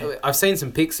 Well, I've seen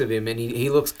some pics of him, and he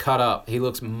looks cut up. He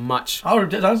looks much... Oh,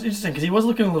 that was interesting, because he was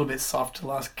looking a little bit soft the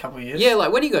last couple of years. Yeah,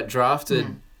 like when he got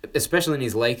drafted, especially in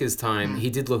his Lakers time, he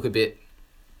did look a bit,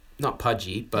 not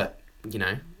pudgy, but,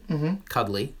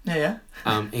 cuddly. Yeah.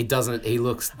 He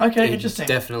looks... Okay, interesting.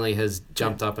 Definitely has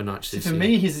jumped up a notch this year. For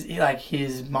me, his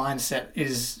mindset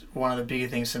is one of the bigger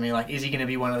things for me. Like, is he going to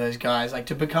be one of those guys? Like,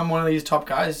 to become one of these top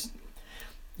guys,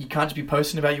 you can't just be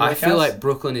posting about your workouts. I feel like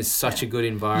Brooklyn is such a good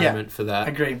environment for that.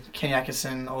 I agree. Kenny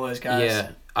Atkinson, all those guys.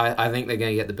 Yeah. I think they're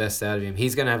going to get the best out of him.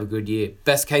 He's going to have a good year.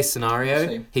 Best case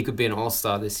scenario, he could be an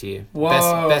all-star this year.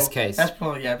 Whoa. Best case. That's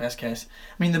probably, best case.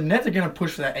 I mean, the Nets are going to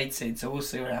push for that 8 seed, so we'll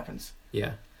see what happens.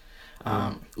 Yeah.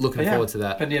 Looking forward to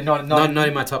that. But yeah, not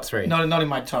in my top 3. Not in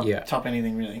my top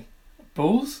anything, really.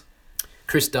 Bulls?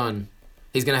 Chris Dunn.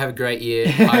 He's going to have a great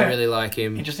year. I really like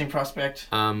him. Interesting prospect.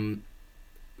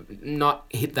 Not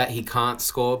that he can't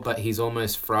score, but he's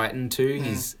almost frightened to.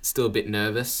 He's still a bit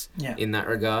nervous in that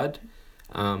regard.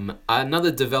 Another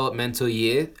developmental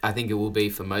year, I think it will be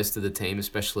for most of the team,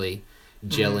 especially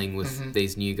gelling with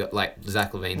these new guys. Like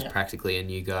Zach LaVine's practically a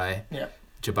new guy. Yeah.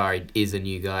 Jabari is a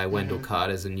new guy. Wendell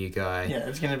Carter's a new guy. Yeah,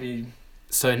 it's going to be...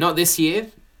 So not this year,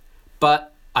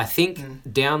 but I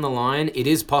think down the line, it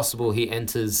is possible he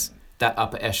enters that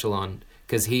upper echelon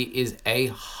because he is a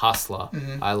hustler.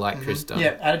 I like Chris Dunn.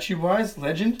 Yeah, attitude-wise,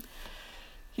 legend.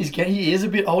 He is a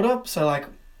bit older, so like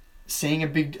seeing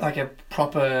a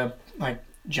proper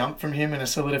jump from him and a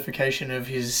solidification of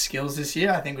his skills this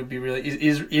year, I think would be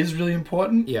is really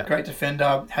important. Yeah. Great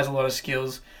defender, has a lot of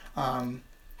skills.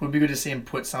 Would be good to see him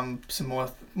put some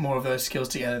more of those skills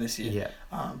together this year.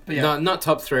 Yeah. But yeah. No, not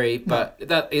top 3, but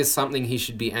that is something he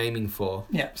should be aiming for.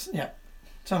 Yeah.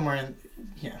 Somewhere in...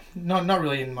 Yeah. Not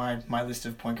really in my list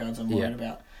of point guards I'm worried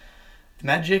about. The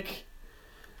Magic...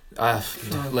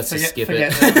 let's just skip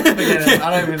it. Forget it.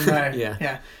 I don't even know.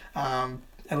 Yeah.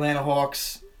 Atlanta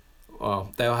Hawks...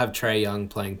 Well, they'll have Trae Young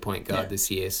playing point guard this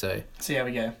year, so... See how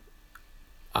we go.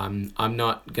 I'm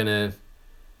not going to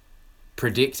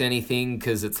predict anything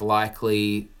because it's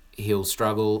likely he'll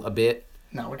struggle a bit.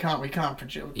 No, we can't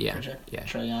project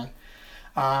Trae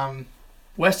Young.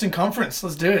 Western Conference,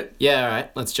 let's do it. Yeah, all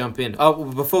right, let's jump in. Oh,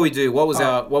 before we do, what was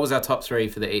our top 3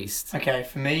 for the East? Okay,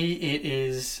 for me it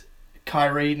is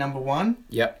Kyrie number 1.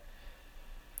 Yep.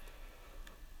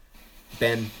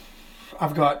 Ben.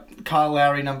 I've got Kyle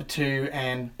Lowry number 2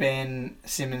 and Ben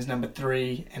Simmons number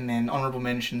 3, and then honourable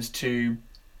mentions to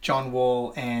John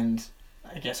Wall and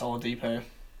I guess Oladipo.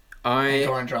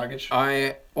 Goran Dragic.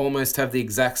 I almost have the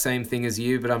exact same thing as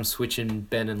you, but I'm switching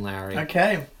Ben and Lowry.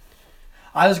 Okay.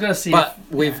 I was going to see... But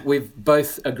we've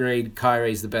both agreed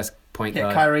Kyrie's the best point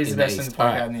guard. Yeah, Kyrie's the best point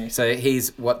guard in the East. So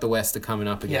he's what the West are coming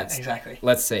up against. Yeah, exactly.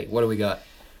 Let's see. What do we got?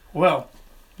 Well,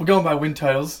 we're going by win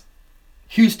totals.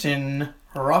 Houston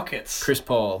Rockets. Chris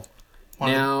Paul.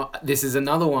 Now, this is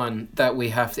another one that we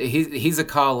have to... He's a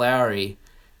Kyle Lowry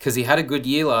because he had a good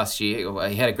year last year.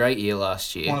 He had a great year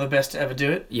last year. One of the best to ever do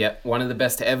it. Yep, one of the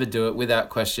best to ever do it. Without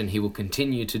question, he will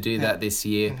continue to do that this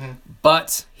year.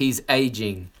 But he's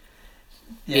aging.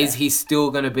 Yeah. Is he still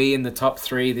going to be in the top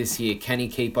 3 this year? Can he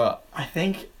keep up? I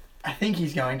think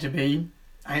he's going to be.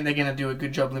 I think they're going to do a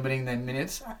good job limiting their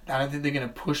minutes. I don't think they're going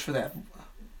to push for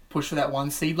that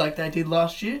 1 seed like they did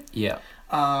last year. Yeah.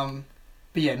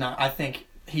 But yeah, no, I think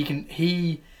he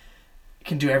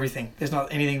can do everything. There's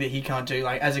not anything that he can't do.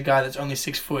 Like, as a guy that's only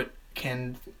 6 foot,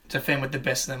 can defend with the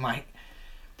best of them. Like,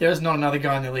 there is not another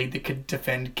guy in the league that could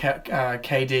defend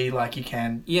KD like he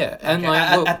can. Yeah, and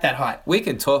like at that height. We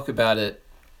can talk about it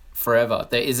forever.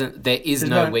 There is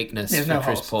no weakness for Chris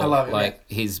holes. Paul. I love it, like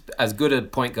he's as good a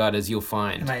point guard as you'll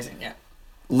find. Amazing, yeah.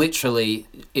 Literally,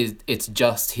 it's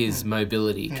just his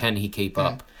mobility. Can he keep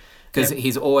up? Because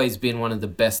he's always been one of the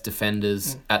best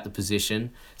defenders at the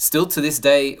position. Still to this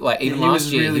day, like even last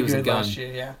year, he was a gun.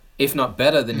 If not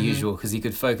better than usual, because he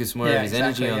could focus more of his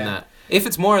energy on that. If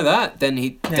it's more of that, then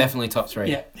he definitely top 3.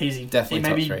 Yeah, easy.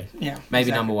 Definitely top 3. Yeah,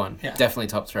 maybe number 1. Yeah. Definitely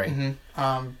top 3.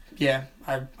 Yeah,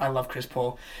 I love Chris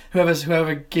Paul.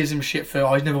 Whoever gives him shit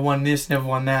for, he's never won this, never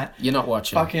won that. You're not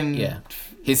watching. Fucking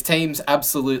his teams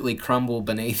absolutely crumble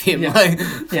beneath him.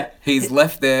 Yeah. He's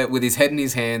left there with his head in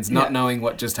his hands, not knowing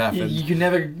what just happened. You can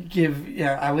never give.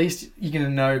 Yeah, at least you're gonna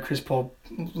know Chris Paul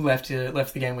left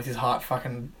the game with his heart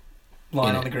fucking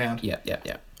lying on the ground. Yeah.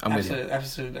 I'm with you.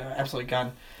 Absolute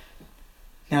gun.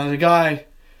 Now there's a guy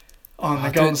on the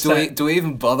Golden State. Do we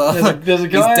even bother? There's a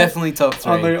guy. He's definitely top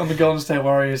 3 on the Golden State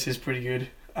Warriors. He's pretty good.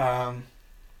 The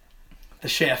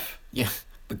chef. Yeah.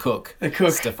 The cook,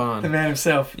 Stefan, the man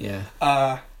himself. Yeah.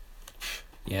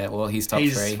 Well, he's top 3.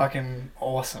 He's fucking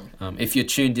awesome. If you're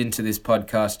tuned into this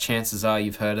podcast, chances are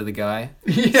you've heard of the guy.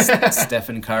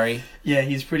 Stephen Curry. Yeah,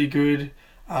 he's pretty good.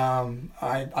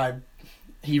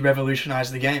 He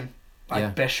revolutionized the game.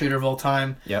 Best shooter of all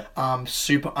time. Yep.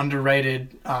 Super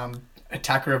underrated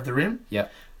attacker of the rim. Yep.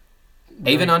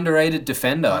 Really? Even underrated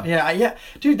defender. Yeah.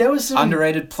 Dude, there was some...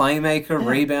 Underrated playmaker,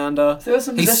 rebounder. There was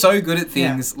some he's so good at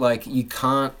things, like, you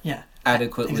can't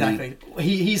adequately... Exactly.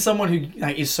 He's someone who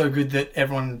is so good that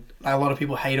a lot of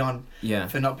people hate on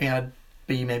for not being able to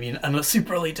be maybe a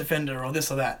super elite defender or this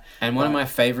or that. And one of my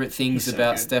favourite things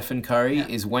about Stephen Curry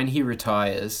is when he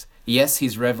retires... Yes,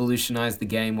 he's revolutionized the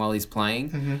game while he's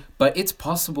playing, but it's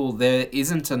possible there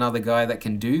isn't another guy that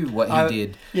can do what he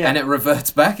did, and it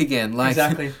reverts back again. Like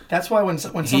exactly. That's why when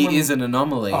someone he is an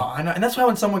anomaly. Oh, I know, and that's why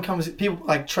when someone people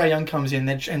like Trae Young comes in,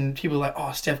 and people are like,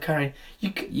 oh, Steph Curry,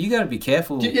 you got to be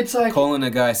careful. It's like calling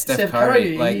a guy Steph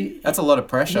Curry. Like that's a lot of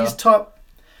pressure. He's top.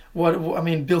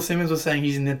 Bill Simmons was saying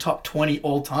he's in the top 20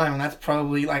 all time, and that's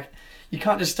probably like. You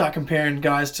can't just start comparing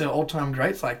guys to all-time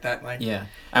greats like that.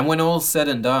 And when all's said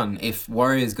and done, if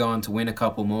Warriors go on to win a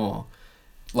couple more,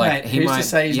 he might,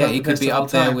 he could be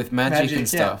up there with Magic and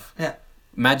stuff. Yeah.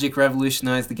 Magic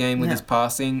revolutionized the game with his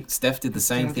passing. Steph did the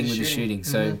same thing with his shooting.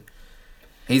 So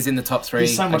he's in the top 3.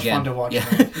 He's so much fun to watch.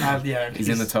 He's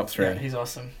in the top 3. Yeah, he's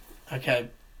awesome. Okay,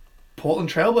 Portland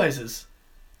Trailblazers.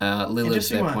 Lillard's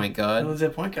their point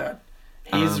guard.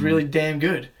 He's really damn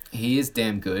good. He is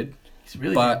damn good. He's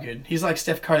really damn good. He's like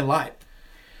Steph Curry light.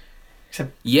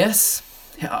 Yes.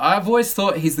 I've always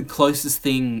thought he's the closest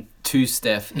thing to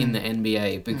Steph in the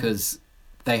NBA because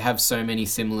they have so many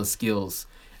similar skills.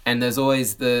 And there's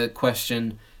always the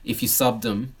question, if you subbed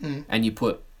them and you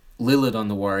put Lillard on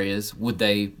the Warriors, would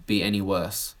they be any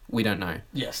worse? We don't know.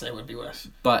 Yes, they would be worse.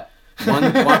 But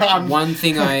one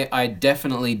thing I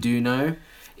definitely do know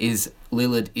is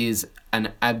Lillard is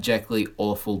an abjectly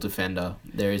awful defender.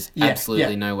 There is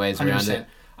absolutely no ways 100%. Around it.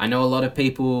 I know a lot of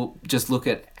people just look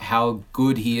at how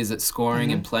good he is at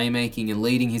scoring and playmaking and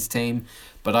leading his team,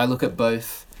 but I look at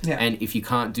both. Yeah. And if you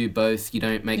can't do both, you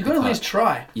don't make the cut. You've got to at least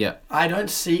try. Yeah. I don't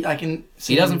see... I can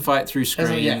see he doesn't fight through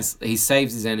screens. He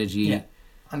saves his energy. Yeah.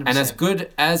 100%. And as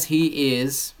good as he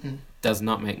is, does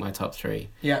not make my top 3.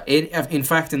 Yeah. In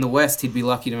fact, in the West, he'd be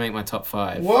lucky to make my top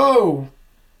 5.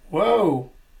 Whoa.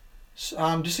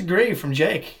 Disagree from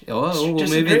Jake. We'll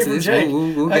move into this.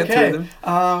 We'll get through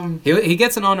them. He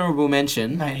gets an honourable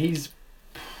mention. Mate,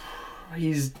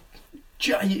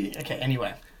 okay,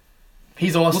 anyway.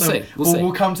 He's awesome. We'll see.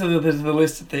 We'll come to the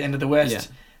list at the end of the West. Yeah.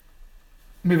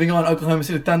 Moving on, Oklahoma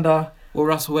City Thunder. Well,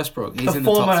 Russell Westbrook. He's in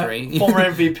the top 3. Former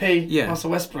MVP,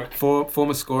 Russell Westbrook.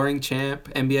 Former scoring champ,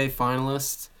 NBA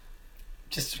finalist.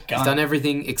 Just he's done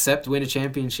everything except win a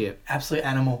championship. Absolute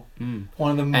animal.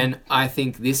 One of them. And I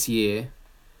think this year,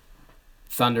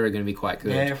 Thunder are going to be quite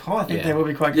good. Yeah, I think they will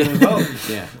be quite good as well.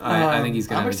 I think he's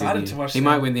going to. I'm excited to watch. He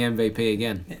might win the MVP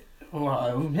again.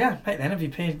 Well, the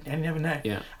MVP, you never know.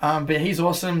 Yeah. But he's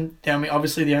awesome. I mean,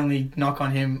 obviously the only knock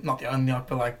on him, not the only knock,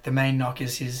 but like the main knock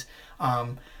is his,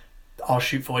 I'll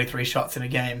shoot 43 shots in a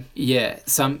game. Yeah.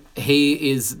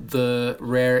 He is the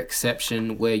rare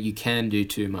exception where you can do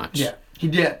too much. Yeah.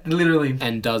 Literally.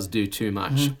 And does do too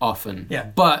much often. Yeah.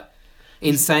 But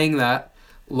in saying that,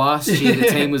 last year the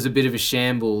team was a bit of a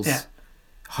shambles. Yeah.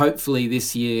 Hopefully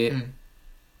this year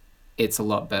it's a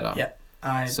lot better.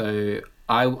 Yeah. So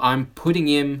I'm putting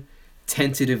him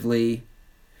tentatively.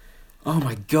 Oh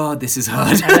my God, this is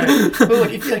hard. But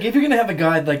look, if you're gonna have a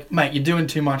guy like, mate, you're doing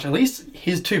too much. At least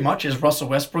his too much is Russell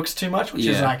Westbrook's too much, which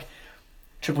is like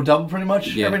triple double pretty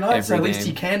much every night. So at least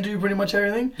he can do pretty much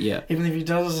everything. Yeah. Even if he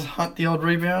does hunt the odd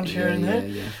rebound here and there.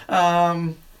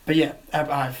 Yeah. But yeah,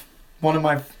 I've one of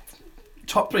my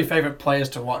top 3 favorite players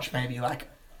to watch. Maybe like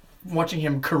watching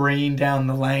him careen down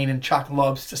the lane and chuck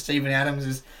lobs to Steven Adams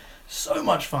is so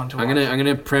much fun to watch. I'm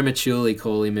gonna prematurely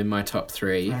call him in my top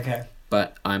 3. Okay.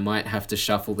 But I might have to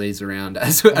shuffle these around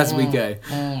as we go.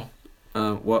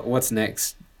 What's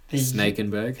next?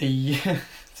 Snakenberg?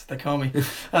 That's what they call me.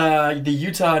 The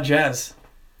Utah Jazz.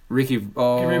 Ricky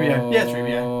Rubio. Yeah, it's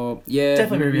Rubio. Yeah,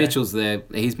 definitely Rubio. Mitchell's there.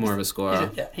 He's more of a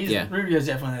scorer. Rubio's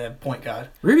definitely the point guard.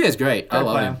 Rubio's great. I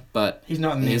love him, but he's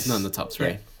not in the top 3.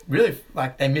 Yeah. Really,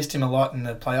 like, they missed him a lot in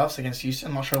the playoffs against Houston.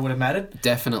 I'm not sure it would have mattered.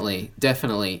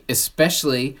 Definitely.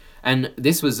 Especially, and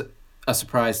this was a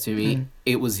surprise to me.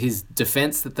 It was his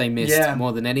defense that they missed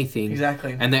more than anything.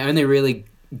 Exactly. And they only really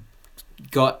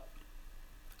got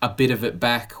a bit of it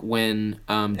back when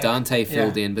Dante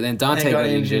filled in, but then Dante got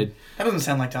injured. That doesn't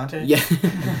sound like Dante. Yeah.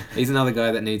 He's another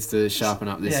guy that needs to sharpen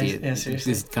up this year. Yeah,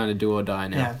 seriously. This is kind of do or die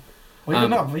now. Yeah.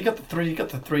 Well, he got the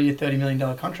 3-year, $30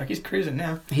 million contract. He's cruising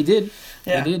now. He did.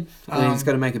 Yeah. He did. He's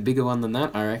got to make a bigger one than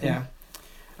that, I reckon.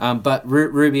 Yeah. But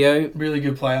Rubio, really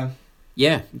good player.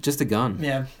 Yeah, just a gun.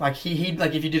 Yeah, like he'd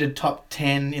like if you did a top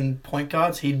 10 in point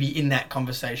guards, he'd be in that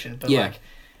conversation. But like,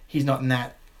 he's not in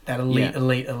that elite.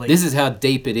 This is how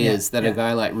deep it is that a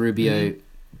guy like Rubio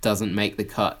doesn't make the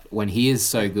cut when he is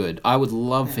so good. I would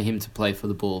love for him to play for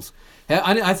the Bulls.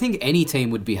 I think any team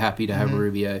would be happy to have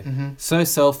Rubio. So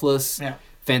selfless,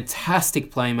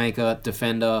 fantastic playmaker,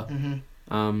 defender.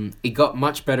 He got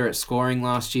much better at scoring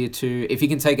last year too. If he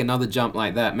can take another jump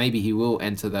like that, maybe he will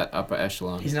enter that upper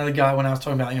echelon. He's another guy when I was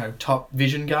talking about, top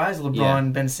vision guys,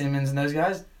 LeBron, Ben Simmons and those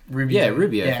guys. Rubio. Yeah,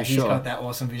 Rubio for sure. He's got that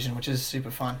awesome vision, which is super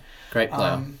fun. Great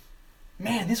player.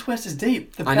 Man, this West is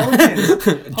deep. The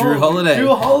Pelicans. Drew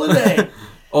Holiday.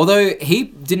 Although he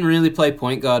didn't really play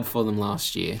point guard for them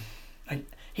last year.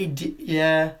 He did,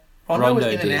 yeah. Rondo was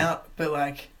in and out, but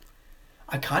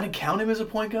I kind of count him as a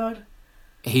point guard.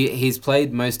 He's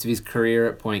played most of his career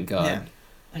at point guard.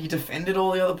 Yeah. He defended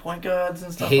all the other point guards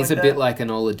and stuff He's like that. He's a bit like an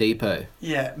Oladipo.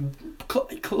 Yeah.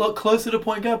 Closer to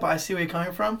point guard, but I see where you're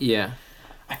coming from. Yeah.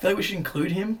 I feel like we should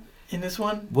include him in this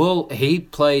one. Well, he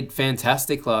played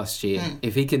fantastic last year.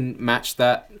 If he can match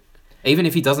that, even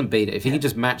if he doesn't beat it, if he can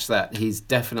just match that, he's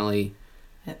definitely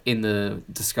in the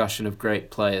discussion of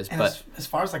great players. And but as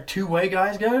far as two-way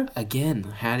guys go, again,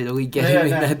 how did we get him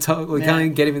in that top? We can't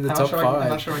even get him in the top 5. I'm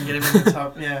not sure we can get him in the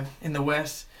top. In the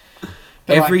West.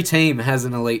 But every team has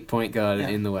an elite point guard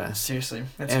in the West. Seriously,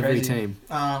 that's every crazy.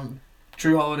 team.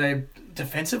 Drew Holiday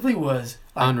defensively was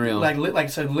unreal.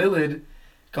 So Lillard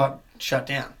got shut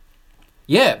down.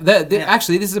 Yeah,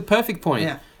 actually, this is a perfect point.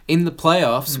 Yeah. In the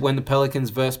playoffs, when the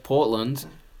Pelicans versus Portland,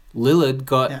 Lillard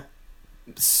got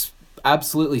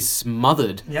absolutely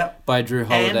smothered by Drew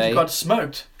Holiday. And got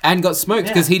smoked.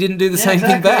 Because he didn't do the same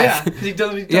thing back.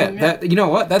 Yeah. You know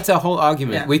what? That's our whole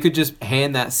argument. Yeah. We could just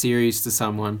hand that series to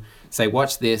someone, say,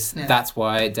 watch this. Yeah. That's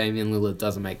why Damian Lillard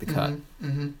doesn't make the cut.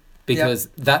 Because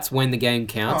that's when the game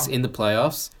counts in the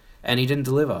playoffs, and he didn't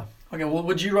deliver. Okay, well,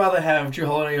 would you rather have Drew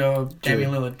Holiday or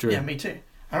Damian Lillard? Drew. Yeah, me too.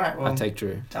 All right, well, I'd take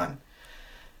Drew. Done.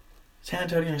 San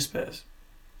Antonio Spurs.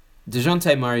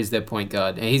 DeJounte Murray's their point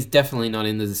guard. He's definitely not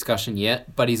in the discussion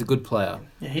yet, but he's a good player.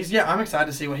 Yeah, I'm excited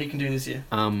to see what he can do this year.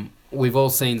 We've all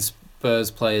seen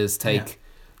Spurs players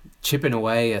chipping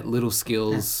away at little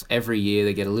skills every year.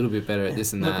 They get a little bit better at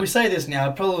this and that. Look, we say this now,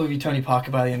 it'll probably be Tony Parker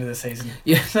by the end of the season.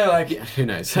 Yeah. So, who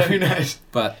knows?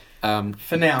 But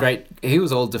for now. Great. He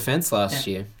was all defense last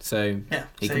year, so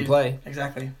he can play.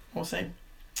 Exactly. We'll see.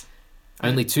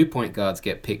 Only 2 point guards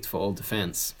get picked for all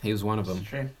defense. He was one of them. That's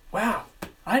true. Wow.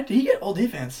 Did he get all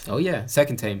defense? Oh, yeah.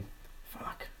 Second team.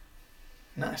 Fuck.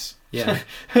 Nice. Yeah.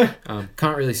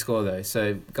 Can't really score, though,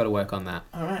 so got to work on that.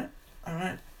 All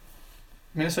right.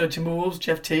 Minnesota Timberwolves,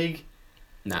 Jeff Teague.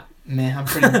 Nah. Meh. I'm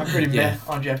pretty meh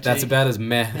on Jeff Teague. That's about as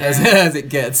meh as it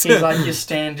gets. He's like your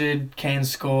standard can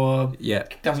score. Yeah.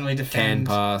 Doesn't really defend.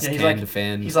 Can pass. Can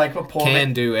defend. He's like a poor man.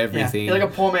 Can do everything. He's like a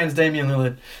poor man's Damian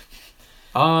Lillard.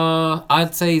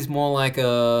 I'd say he's more like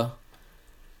a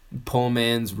poor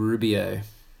man's Rubio.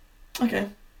 Okay.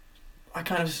 I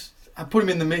put him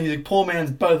in the middle. He's a poor man's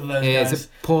both of those guys. Yeah, he's a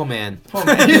poor man. Poor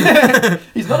man.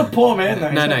 He's not a poor man,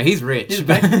 though. No, he's rich.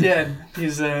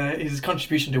 His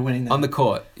contribution to winning that. On the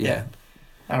court, yeah.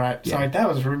 All right, sorry, that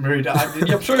was rude.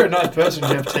 I'm sure you're a nice person,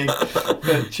 Jeff Teague.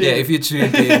 But yeah, if you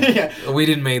tuned in, we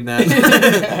didn't mean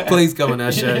that. Please come on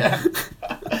our show.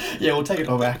 Yeah, we'll take it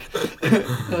all back.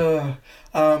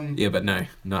 Yeah, but no,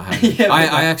 not having. Yeah,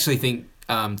 I actually think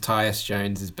Tyus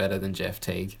Jones is better than Jeff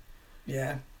Teague.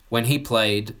 Yeah. When he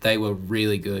played, they were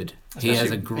really good. Especially, he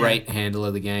has a great handle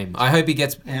of the game. I hope he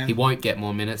gets. Yeah. He won't get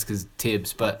more minutes because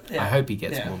Tibbs, but I hope he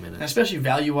gets more minutes. And especially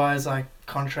value-wise, like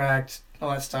contract, all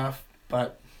that stuff.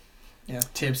 But yeah,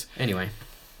 Tibbs. Anyway,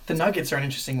 the Nuggets are an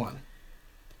interesting one.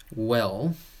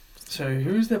 Well, so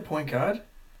who's their point guard?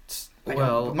 I'm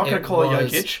not going to call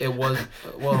it Jokic. It was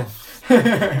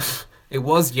it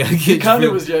was Jokic. Kind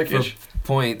of was Jokic. For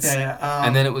points. Yeah.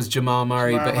 And then it was Jamal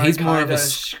Murray, but he's more of a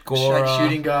scorer. Like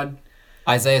shooting guard.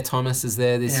 Isaiah Thomas is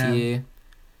there this year.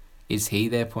 Is he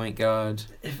their point guard?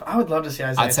 I would love to see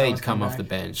Isaiah Thomas. I'd say he'd come off the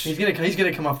bench. He's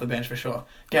gonna come off the bench for sure.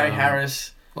 Gary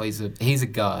Harris. Well, he's a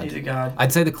guard. He's a guard.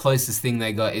 I'd say the closest thing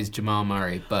they got is Jamal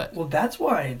Murray, but... Well, that's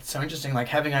why it's so interesting, like,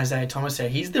 having Isaiah Thomas there.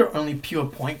 He's their only pure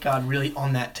point guard really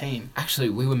on that team. Actually,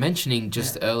 we were mentioning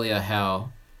just earlier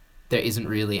how there isn't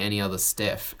really any other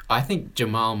Steph. I think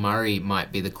Jamal Murray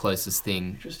might be the closest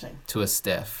thing to a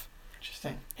Steph.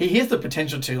 Interesting. He has the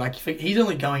potential to, like, he's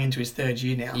only going into his third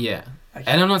year now. Yeah. Okay.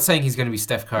 And I'm not saying he's going to be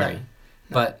Steph Curry,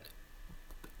 but...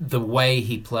 the way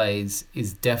he plays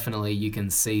is definitely, you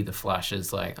can see the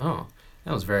flashes like, oh,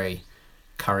 that was very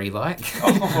Curry-like.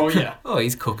 Oh yeah. Oh,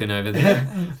 he's cooking over there.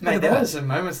 Mate, there was some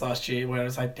moments last year where it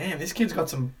was like, damn, this kid's got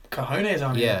some cojones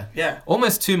on him. Yeah.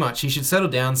 Almost too much. He should settle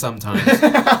down sometimes.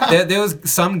 there was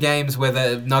some games where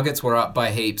the Nuggets were up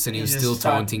by heaps and he was still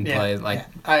taunting players. Like,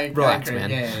 relax, man.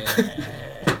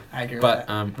 Yeah. I agree with that.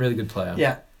 But really good player.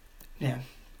 Yeah.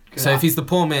 So if he's the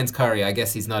poor man's Curry, I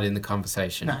guess he's not in the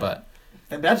conversation, but...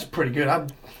 That's pretty good.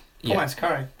 Poor man's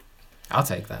Curry. I'll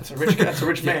take that. That's a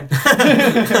rich man.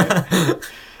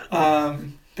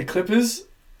 The Clippers.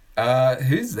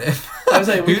 Who's there? I was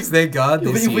like, who's their guard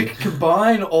this year? We could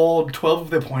combine all 12 of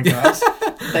their point guards.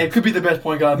 They could be the best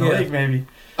point guard in the league, maybe.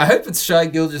 I hope it's Shai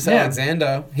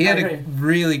Gilgeous-Alexander. He had a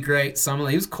really great summer.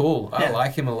 He was cool. I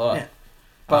like him a lot. Yeah.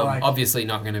 But obviously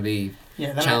not going to be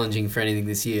challenging for anything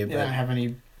this year. They don't have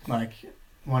any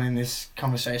one in this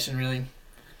conversation really.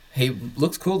 He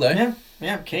looks cool though.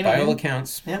 Yeah, keen by on him. all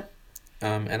accounts. Yeah.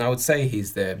 And I would say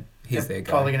he's their guy.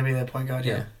 Probably going to be their point guard.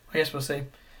 Yeah. I guess we'll see.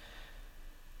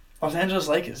 Los Angeles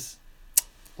Lakers.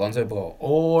 Lonzo Ball,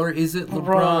 or is it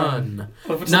LeBron?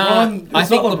 Well, LeBron, I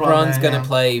think LeBron's going to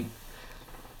play.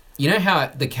 You know how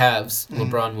the Cavs,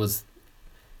 LeBron was.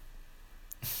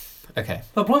 Okay.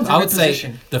 LeBron's in I would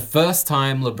position. say the first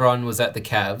time LeBron was at the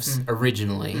Cavs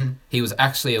originally, he was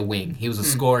actually a wing. He was a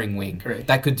scoring wing. Correct.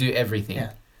 That could do everything.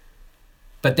 Yeah.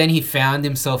 But then he found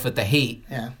himself at the Heat,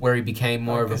 where he became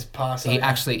more of a passer. He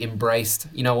actually embraced,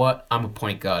 you know what, I'm a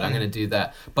point guard. I'm going to do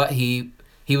that. But he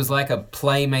was like a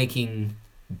playmaking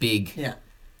big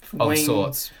of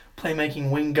sorts. Playmaking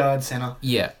wing guard center.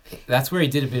 Yeah, that's where he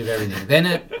did a bit of everything. Then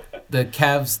at the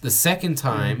Cavs, the second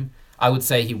time, I would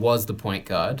say he was the point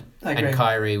guard, and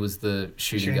Kyrie was the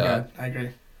shooting guard. I agree.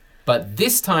 But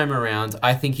this time around,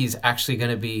 I think he's actually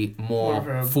going to be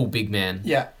more full big man.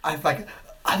 Yeah, I think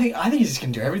he's just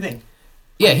going to do everything.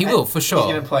 Yeah, he will, for sure.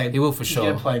 He's going to play. He will, for sure. He's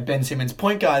going to play Ben Simmons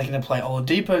point guard. He's going to play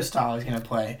Oladipo style. He's going to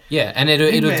play. Yeah, and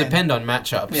it'll depend on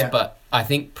matchups. Yeah. But I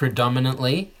think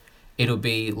predominantly it'll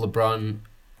be LeBron.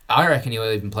 I reckon he'll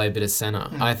even play a bit of center.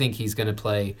 I think he's going to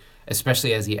play,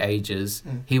 especially as he ages,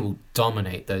 he will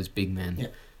dominate those big men. Yeah.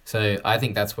 So I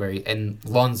think that's where and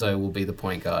Lonzo will be the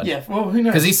point guard. Yeah, well, who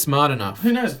knows? Because he's smart enough.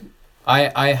 Who knows?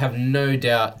 I have no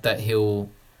doubt that he'll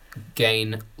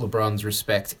gain LeBron's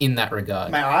respect in that regard.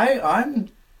 Mate,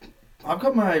 I've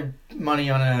got my money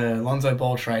on a Lonzo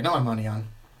Ball trade. Not my money on.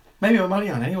 Maybe my money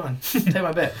on anyone. Take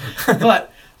my bet.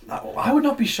 But I would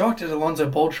not be shocked at a Lonzo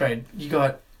Ball trade. You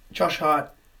got Josh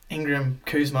Hart, Ingram,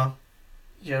 Kuzma.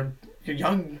 Your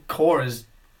young core is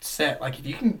set. Like, if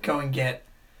you can go and get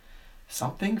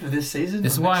something for this season.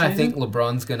 This is why I think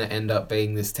LeBron's going to end up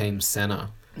being this team's center.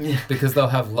 Yeah. Because they'll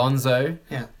have Lonzo,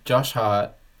 Josh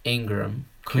Hart, Ingram,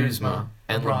 Kuzma,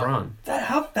 and LeBron.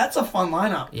 That's a fun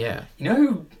lineup. Yeah. You know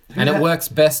who and it works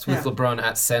best with LeBron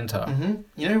at center. Mm-hmm.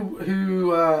 You know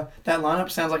who that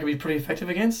lineup sounds like it'd be pretty effective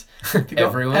against?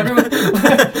 Everyone.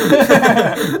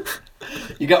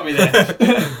 You got me there.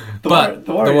 The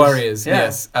Warriors.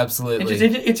 Yes, absolutely.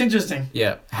 It's interesting.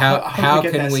 Yeah. How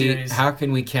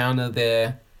can we counter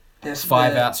their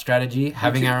 5-out strategy?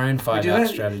 Having our own 5-out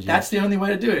strategy. That's the only way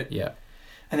to do it. Yeah.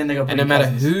 And then they got. And no matter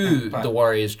who the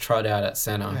Warriors trot out at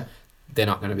center, they're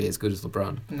not going to be as good as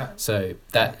LeBron. No. So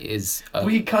that is.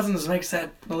 Boogie Cousins makes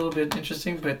that a little bit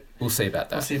interesting, but we'll see about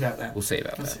that.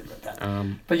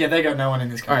 But yeah, they got no one in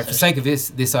this conversation. All right, for sake of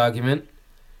this argument,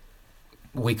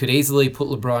 we could easily put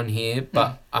LeBron here,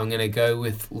 but I'm going to go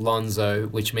with Lonzo,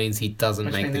 which means he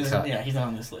doesn't make the cut. Yeah, he's not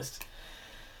on this list.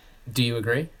 Do you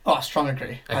agree? Oh, strong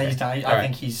agree. Okay. I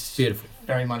think he's beautiful.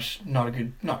 Very much not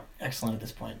excellent at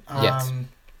this point. Yes.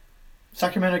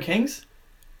 Sacramento Kings.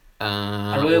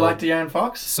 I really like De'Aaron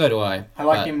Fox. So do I. I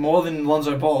like him more than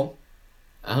Lonzo Ball.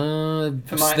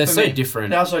 They're so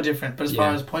different. They are so different. But as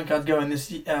far as point guards go in this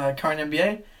current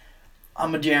NBA,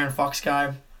 I'm a De'Aaron Fox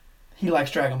guy. He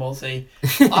likes Dragon Ball Z.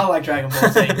 I like Dragon Ball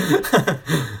Z.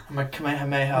 I'm a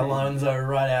Kamehameha Lonzo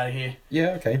right out of here.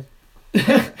 Yeah, okay.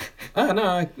 Oh,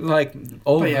 no, like,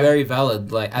 all very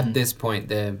valid. Like, at this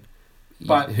point,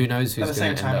 but who knows who's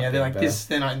going to end up they're like better. this.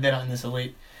 They're not in this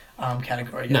elite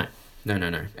category yet.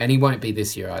 No. And he won't be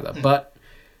this year either. But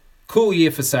cool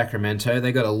year for Sacramento.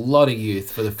 They got a lot of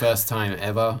youth for the first time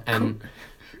ever. And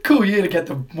cool year to get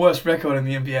the worst record in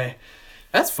the NBA.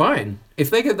 That's fine. If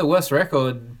they get the worst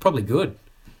record, probably good.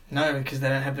 No, because they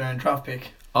don't have their own draft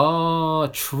pick. Oh,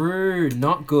 true.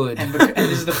 Not good. And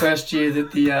this is the first year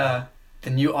that the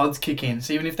new odds kick in.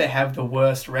 So even if they have the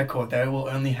worst record, they will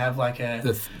only have like a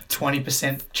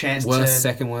 20% chance worst,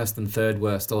 second worst, and third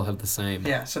worst all have the same.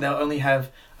 Yeah, so they'll only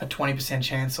have a 20%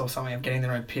 chance or something of getting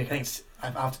their own pick. I think I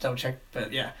have to double check,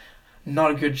 but yeah,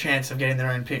 not a good chance of getting their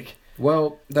own pick.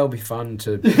 Well, they'll be fun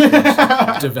to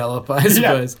develop, I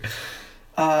suppose.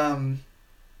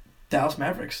 Dallas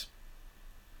Mavericks.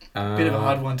 Bit of a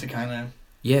hard one to kind of...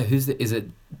 Yeah, is it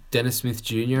Dennis Smith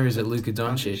Jr. or is it Luka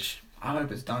Doncic? I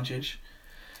hope it's Doncic.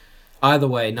 Either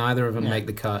way, neither of them make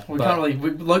the cut. We can't really...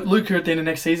 Luka at the end of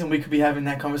next season, we could be having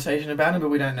that conversation about him, but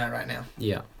we don't know right now.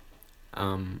 Yeah.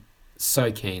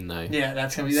 So keen, though. Yeah,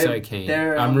 that's going to be... So keen.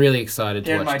 I'm really excited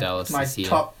to watch Dallas this year.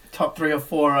 Top 3 or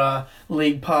 4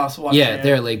 league pass watch. Yeah,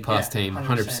 they're a league pass team,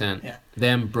 100%. Yeah.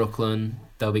 Them, Brooklyn,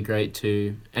 they'll be great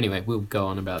too. Anyway, we'll go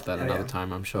on about that another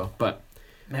time, I'm sure. But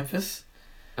Memphis?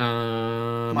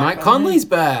 Mike Conley's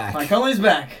back. Mike Conley's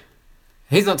back.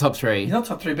 He's not top 3. He's not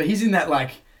top 3, but he's in that,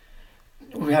 like...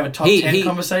 We have a top 10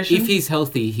 conversation. If he's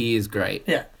healthy, he is great.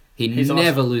 Yeah. He's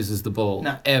never loses the ball.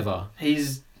 No. Ever.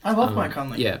 I love Mike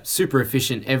Conley. Yeah, super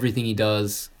efficient, everything he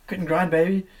does. Grit and grind,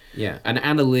 baby. Yeah, an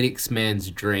analytics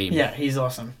man's dream. Yeah, he's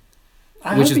awesome.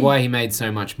 Which is why he made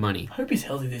so much money. I hope he's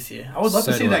healthy this year. I would love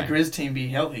to see that Grizz team be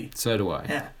healthy. So do I.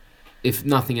 Yeah. If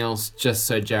nothing else, just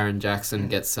so Jaren Jackson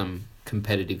gets some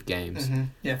competitive games. Mm-hmm.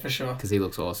 Yeah, for sure. Because he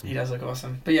looks awesome. He does look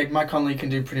awesome. But yeah, Mike Conley can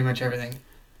do pretty much everything.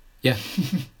 Yeah.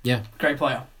 Yeah. Great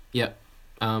player. Yeah.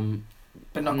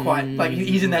 But not quite. Like,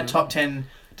 he's in that top 10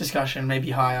 discussion,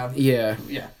 maybe higher. Yeah.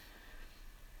 Yeah.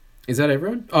 Is that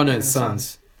everyone? Oh, no, the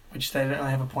Suns. Which they don't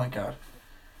really have a point guard.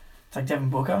 It's like Devin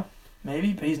Booker,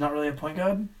 maybe, but he's not really a point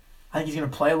guard. I think he's going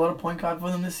to play a lot of point guard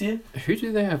for them this year. Who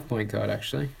do they have point guard,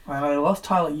 actually? I know they lost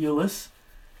Tyler Ulis.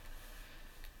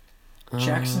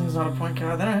 Jackson's not a point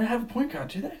guard. They don't have a point guard,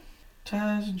 do they?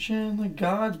 Taz and Chandler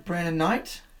guards. Brandon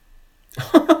Knight.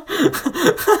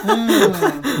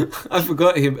 I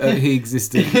forgot him. He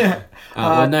existed. Yeah.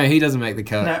 Well, no, he doesn't make the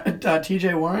cut. No,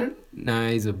 TJ Warren. No,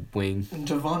 he's a wing. And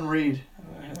Devon Reed.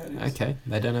 Okay,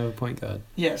 they don't have a point guard.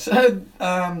 Yeah, so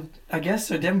I guess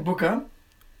so. Devin Booker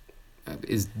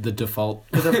is the default.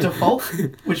 The default,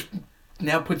 which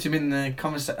now puts him in the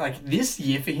conversation. Like this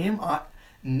year for him,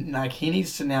 he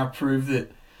needs to now prove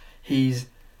that he's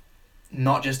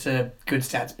not just a good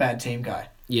stats, bad team guy.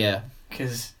 Yeah,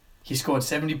 because he scored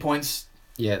 70 points.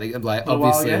 Yeah,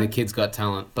 obviously the kid's got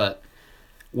talent, but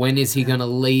when is he going to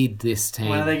lead this team?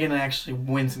 When are they going to actually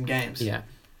win some games? Yeah.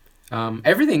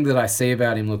 Everything that I see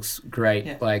about him looks great.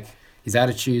 Yeah. Like, his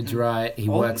attitude's right, he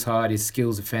works hard, his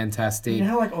skills are fantastic. You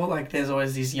know how, there's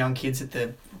always these young kids at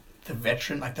the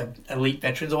veteran, like, the elite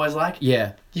veterans always like?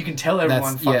 Yeah. You can tell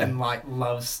everyone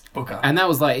loves Booker. And that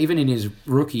was, even in his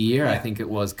rookie year, I think it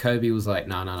was, Kobe was like,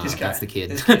 no, that's the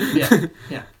kid. This kid. Yeah,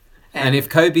 yeah. And if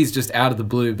Kobe's just out of the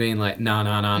blue being like, no,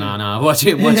 watch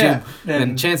him,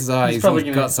 then chances are he's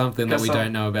got something that we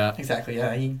don't know about. Exactly,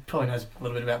 yeah. He probably knows a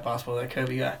little bit about basketball, that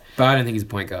Kobe guy. But I don't think he's a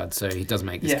point guard, so he does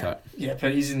make this cut. Yeah,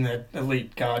 but he's in the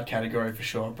elite guard category for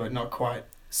sure, but not quite.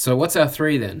 So what's our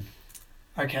 3 then?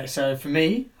 Okay, so for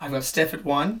me, I've got Steph at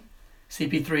 1,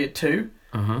 CP3 at 2,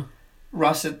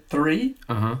 Russ at 3,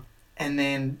 and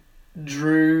then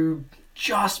Drew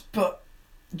just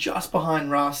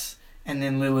behind Russ, and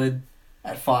then Lillard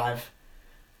at 5,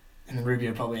 and then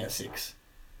Rubio probably at 6.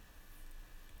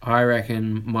 I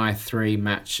reckon my 3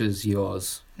 matches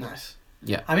yours. Nice.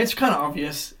 Yeah. I mean, it's kind of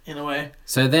obvious in a way.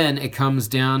 So then it comes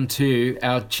down to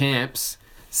our champs,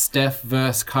 Steph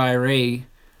versus Kyrie.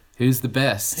 Who's the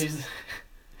best?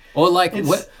 Or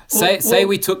say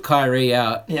we took Kyrie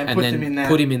out and then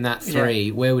put him in that 3.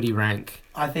 Yeah. Where would he rank?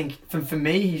 I think for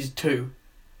me he's 2.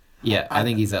 Yeah, I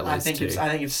think he's at least 2. I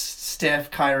think it's Steph,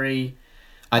 Kyrie.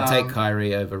 I'd take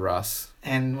Kyrie over Russ.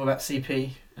 And what about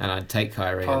CP? And I'd take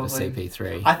Kyrie over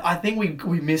CP3. I think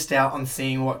we missed out on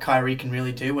seeing what Kyrie can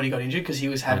really do when he got injured because he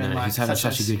was having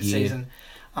such a good season.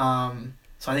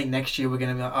 So I think next year we're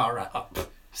going to be like,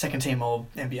 second team All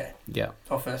NBA. Yeah.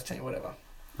 Or first team, whatever.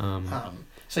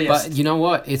 So yes. But you know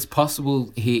what? It's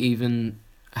possible he even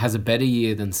has a better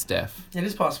year than Steph. It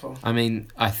is possible. I mean,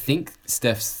 I think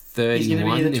Steph's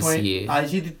 31 this year.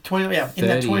 He's either 20, in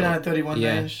that 29 or 31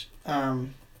 range.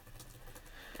 And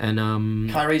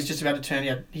Kyrie's just about to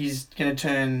turn. He's going to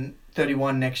turn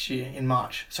 31 next year in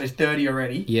March. So he's 30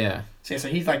 already. Yeah. So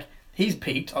he's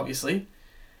peaked, obviously.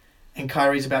 And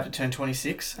Kyrie's about to turn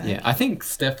 26. I think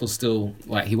Steph will still,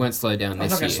 he won't slow down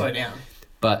this year. He's not going to slow down.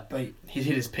 But he's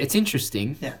hit his peak. It's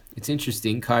interesting. Yeah. It's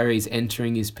interesting. Kyrie's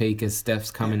entering his peak as Steph's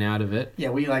coming out of it. Yeah,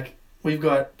 we've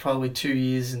got probably 2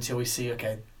 years until we see,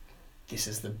 okay, this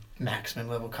is the maximum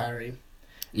level Kyrie.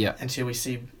 Yeah. Until we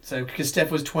see... So, because Steph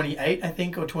was 28, I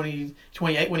think, or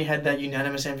 28 when he had that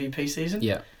unanimous MVP season.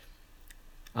 Yeah.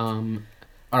 All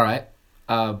right.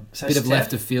 Bit of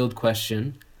left of field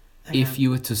question. If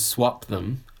you were to swap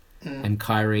them and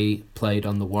Kyrie played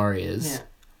on the Warriors,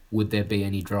 would there be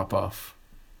any drop-off?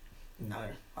 No.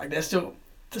 They're still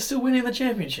winning the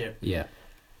championship. Yeah.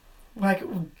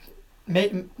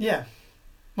 Yeah.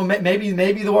 Well, maybe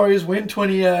the Warriors win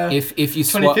 2015.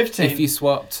 If you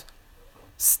swapped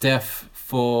Steph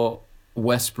for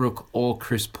Westbrook or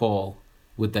Chris Paul,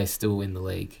 would they still win the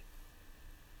league?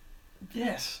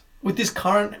 Yes. With this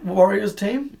current Warriors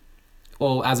team?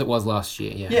 Well, as it was last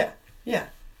year, yeah. Yeah.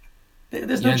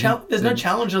 There's no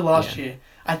challenger last year.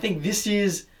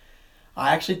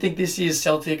 I actually think this year's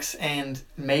Celtics and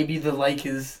maybe the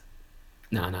Lakers.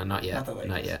 No, not yet.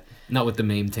 Not yet. Not with the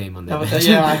meme team on there.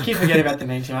 I keep forgetting about the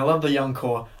meme team. I love the young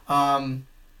core. I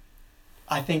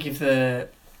think if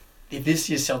this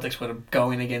year's Celtics were to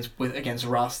go in against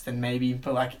Russ, then maybe.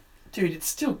 But dude, it's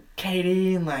still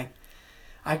KD, and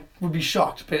I would be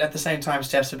shocked. But at the same time,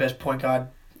 Steph's the best point guard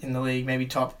in the league, maybe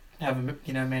top,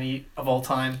 many of all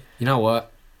time. You know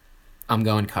what? I'm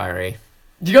going Kyrie.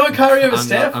 You going Kyrie over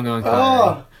Steph? I'm going Kyrie.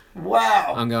 Oh,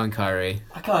 wow. I'm going Kyrie.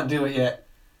 I can't do it yet.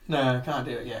 No, I can't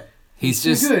do it yet. He's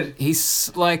just good.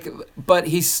 But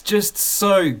he's just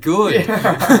so good.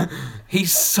 Yeah.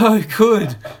 He's so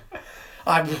good.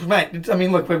 Mate, I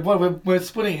mean, look, we're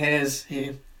splitting hairs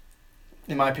here,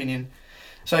 in my opinion.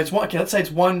 So it's let's say it's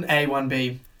 1A,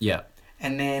 1B. Yeah.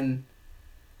 And then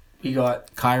we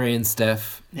got Kyrie and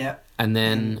Steph. Yeah. And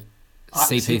then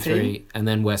CP3 and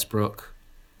then Westbrook.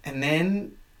 And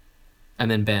then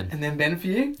Ben. And then Ben for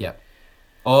you? Yeah.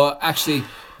 Or actually,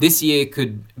 this year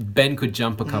Ben could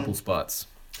jump a couple spots.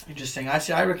 Interesting.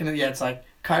 I reckon it's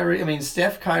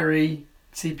Steph, Kyrie,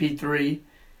 CP3,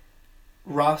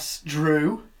 Russ,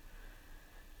 Drew,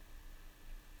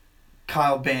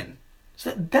 Kyle, Ben.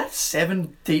 So that's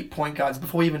 7 deep point guards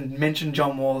before we even mention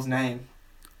John Wall's name.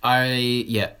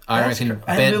 I reckon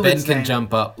Ben can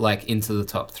jump up into the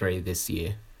top 3 this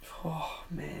year. Oh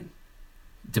man.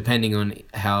 Depending on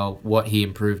what he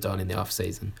improved on in the off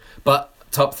season. But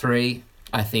top 3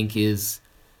 I think is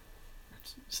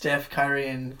Steph, Kyrie,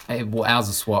 and ours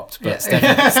are swapped, but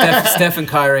Steph and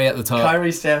Kyrie at the top.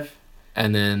 Kyrie, Steph.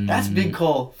 And then that's a big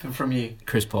call from you.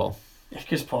 Chris Paul. Yeah,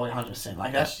 Chris Paul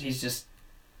 100%.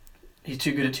 He's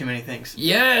too good at too many things.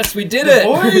 Yes, we did it.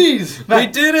 Boys! We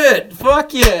did it.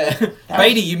 Fuck yeah.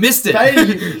 Beatty, you missed it.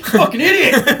 Beatty, you fucking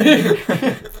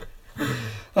idiot.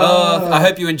 I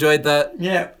hope you enjoyed that.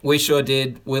 Yeah. We sure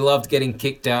did. We loved getting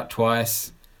kicked out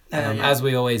twice, as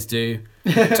we always do.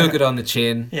 Took it on the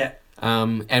chin. Yeah.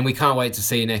 And we can't wait to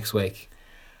see you next week.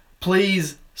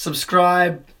 Please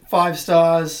subscribe, 5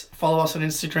 stars, follow us on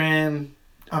Instagram.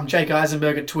 I'm Jake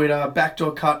Eisenberg at Twitter,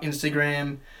 Backdoor Cut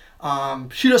Instagram.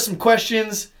 Shoot us some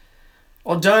questions,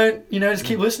 or don't. Just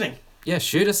keep listening. Yeah,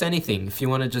 shoot us anything if you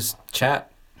want to just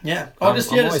chat. Yeah, I'm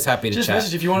always happy to just chat.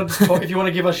 Message if you want to talk, if you want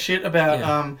to give us shit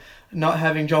about not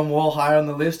having John Wall higher on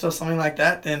the list or something like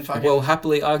that, then we'll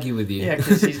happily argue with you. Yeah,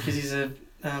 because he's a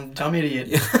dumb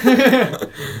idiot.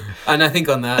 And I think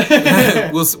on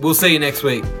that, we'll see you next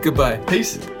week. Goodbye.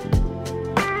 Peace.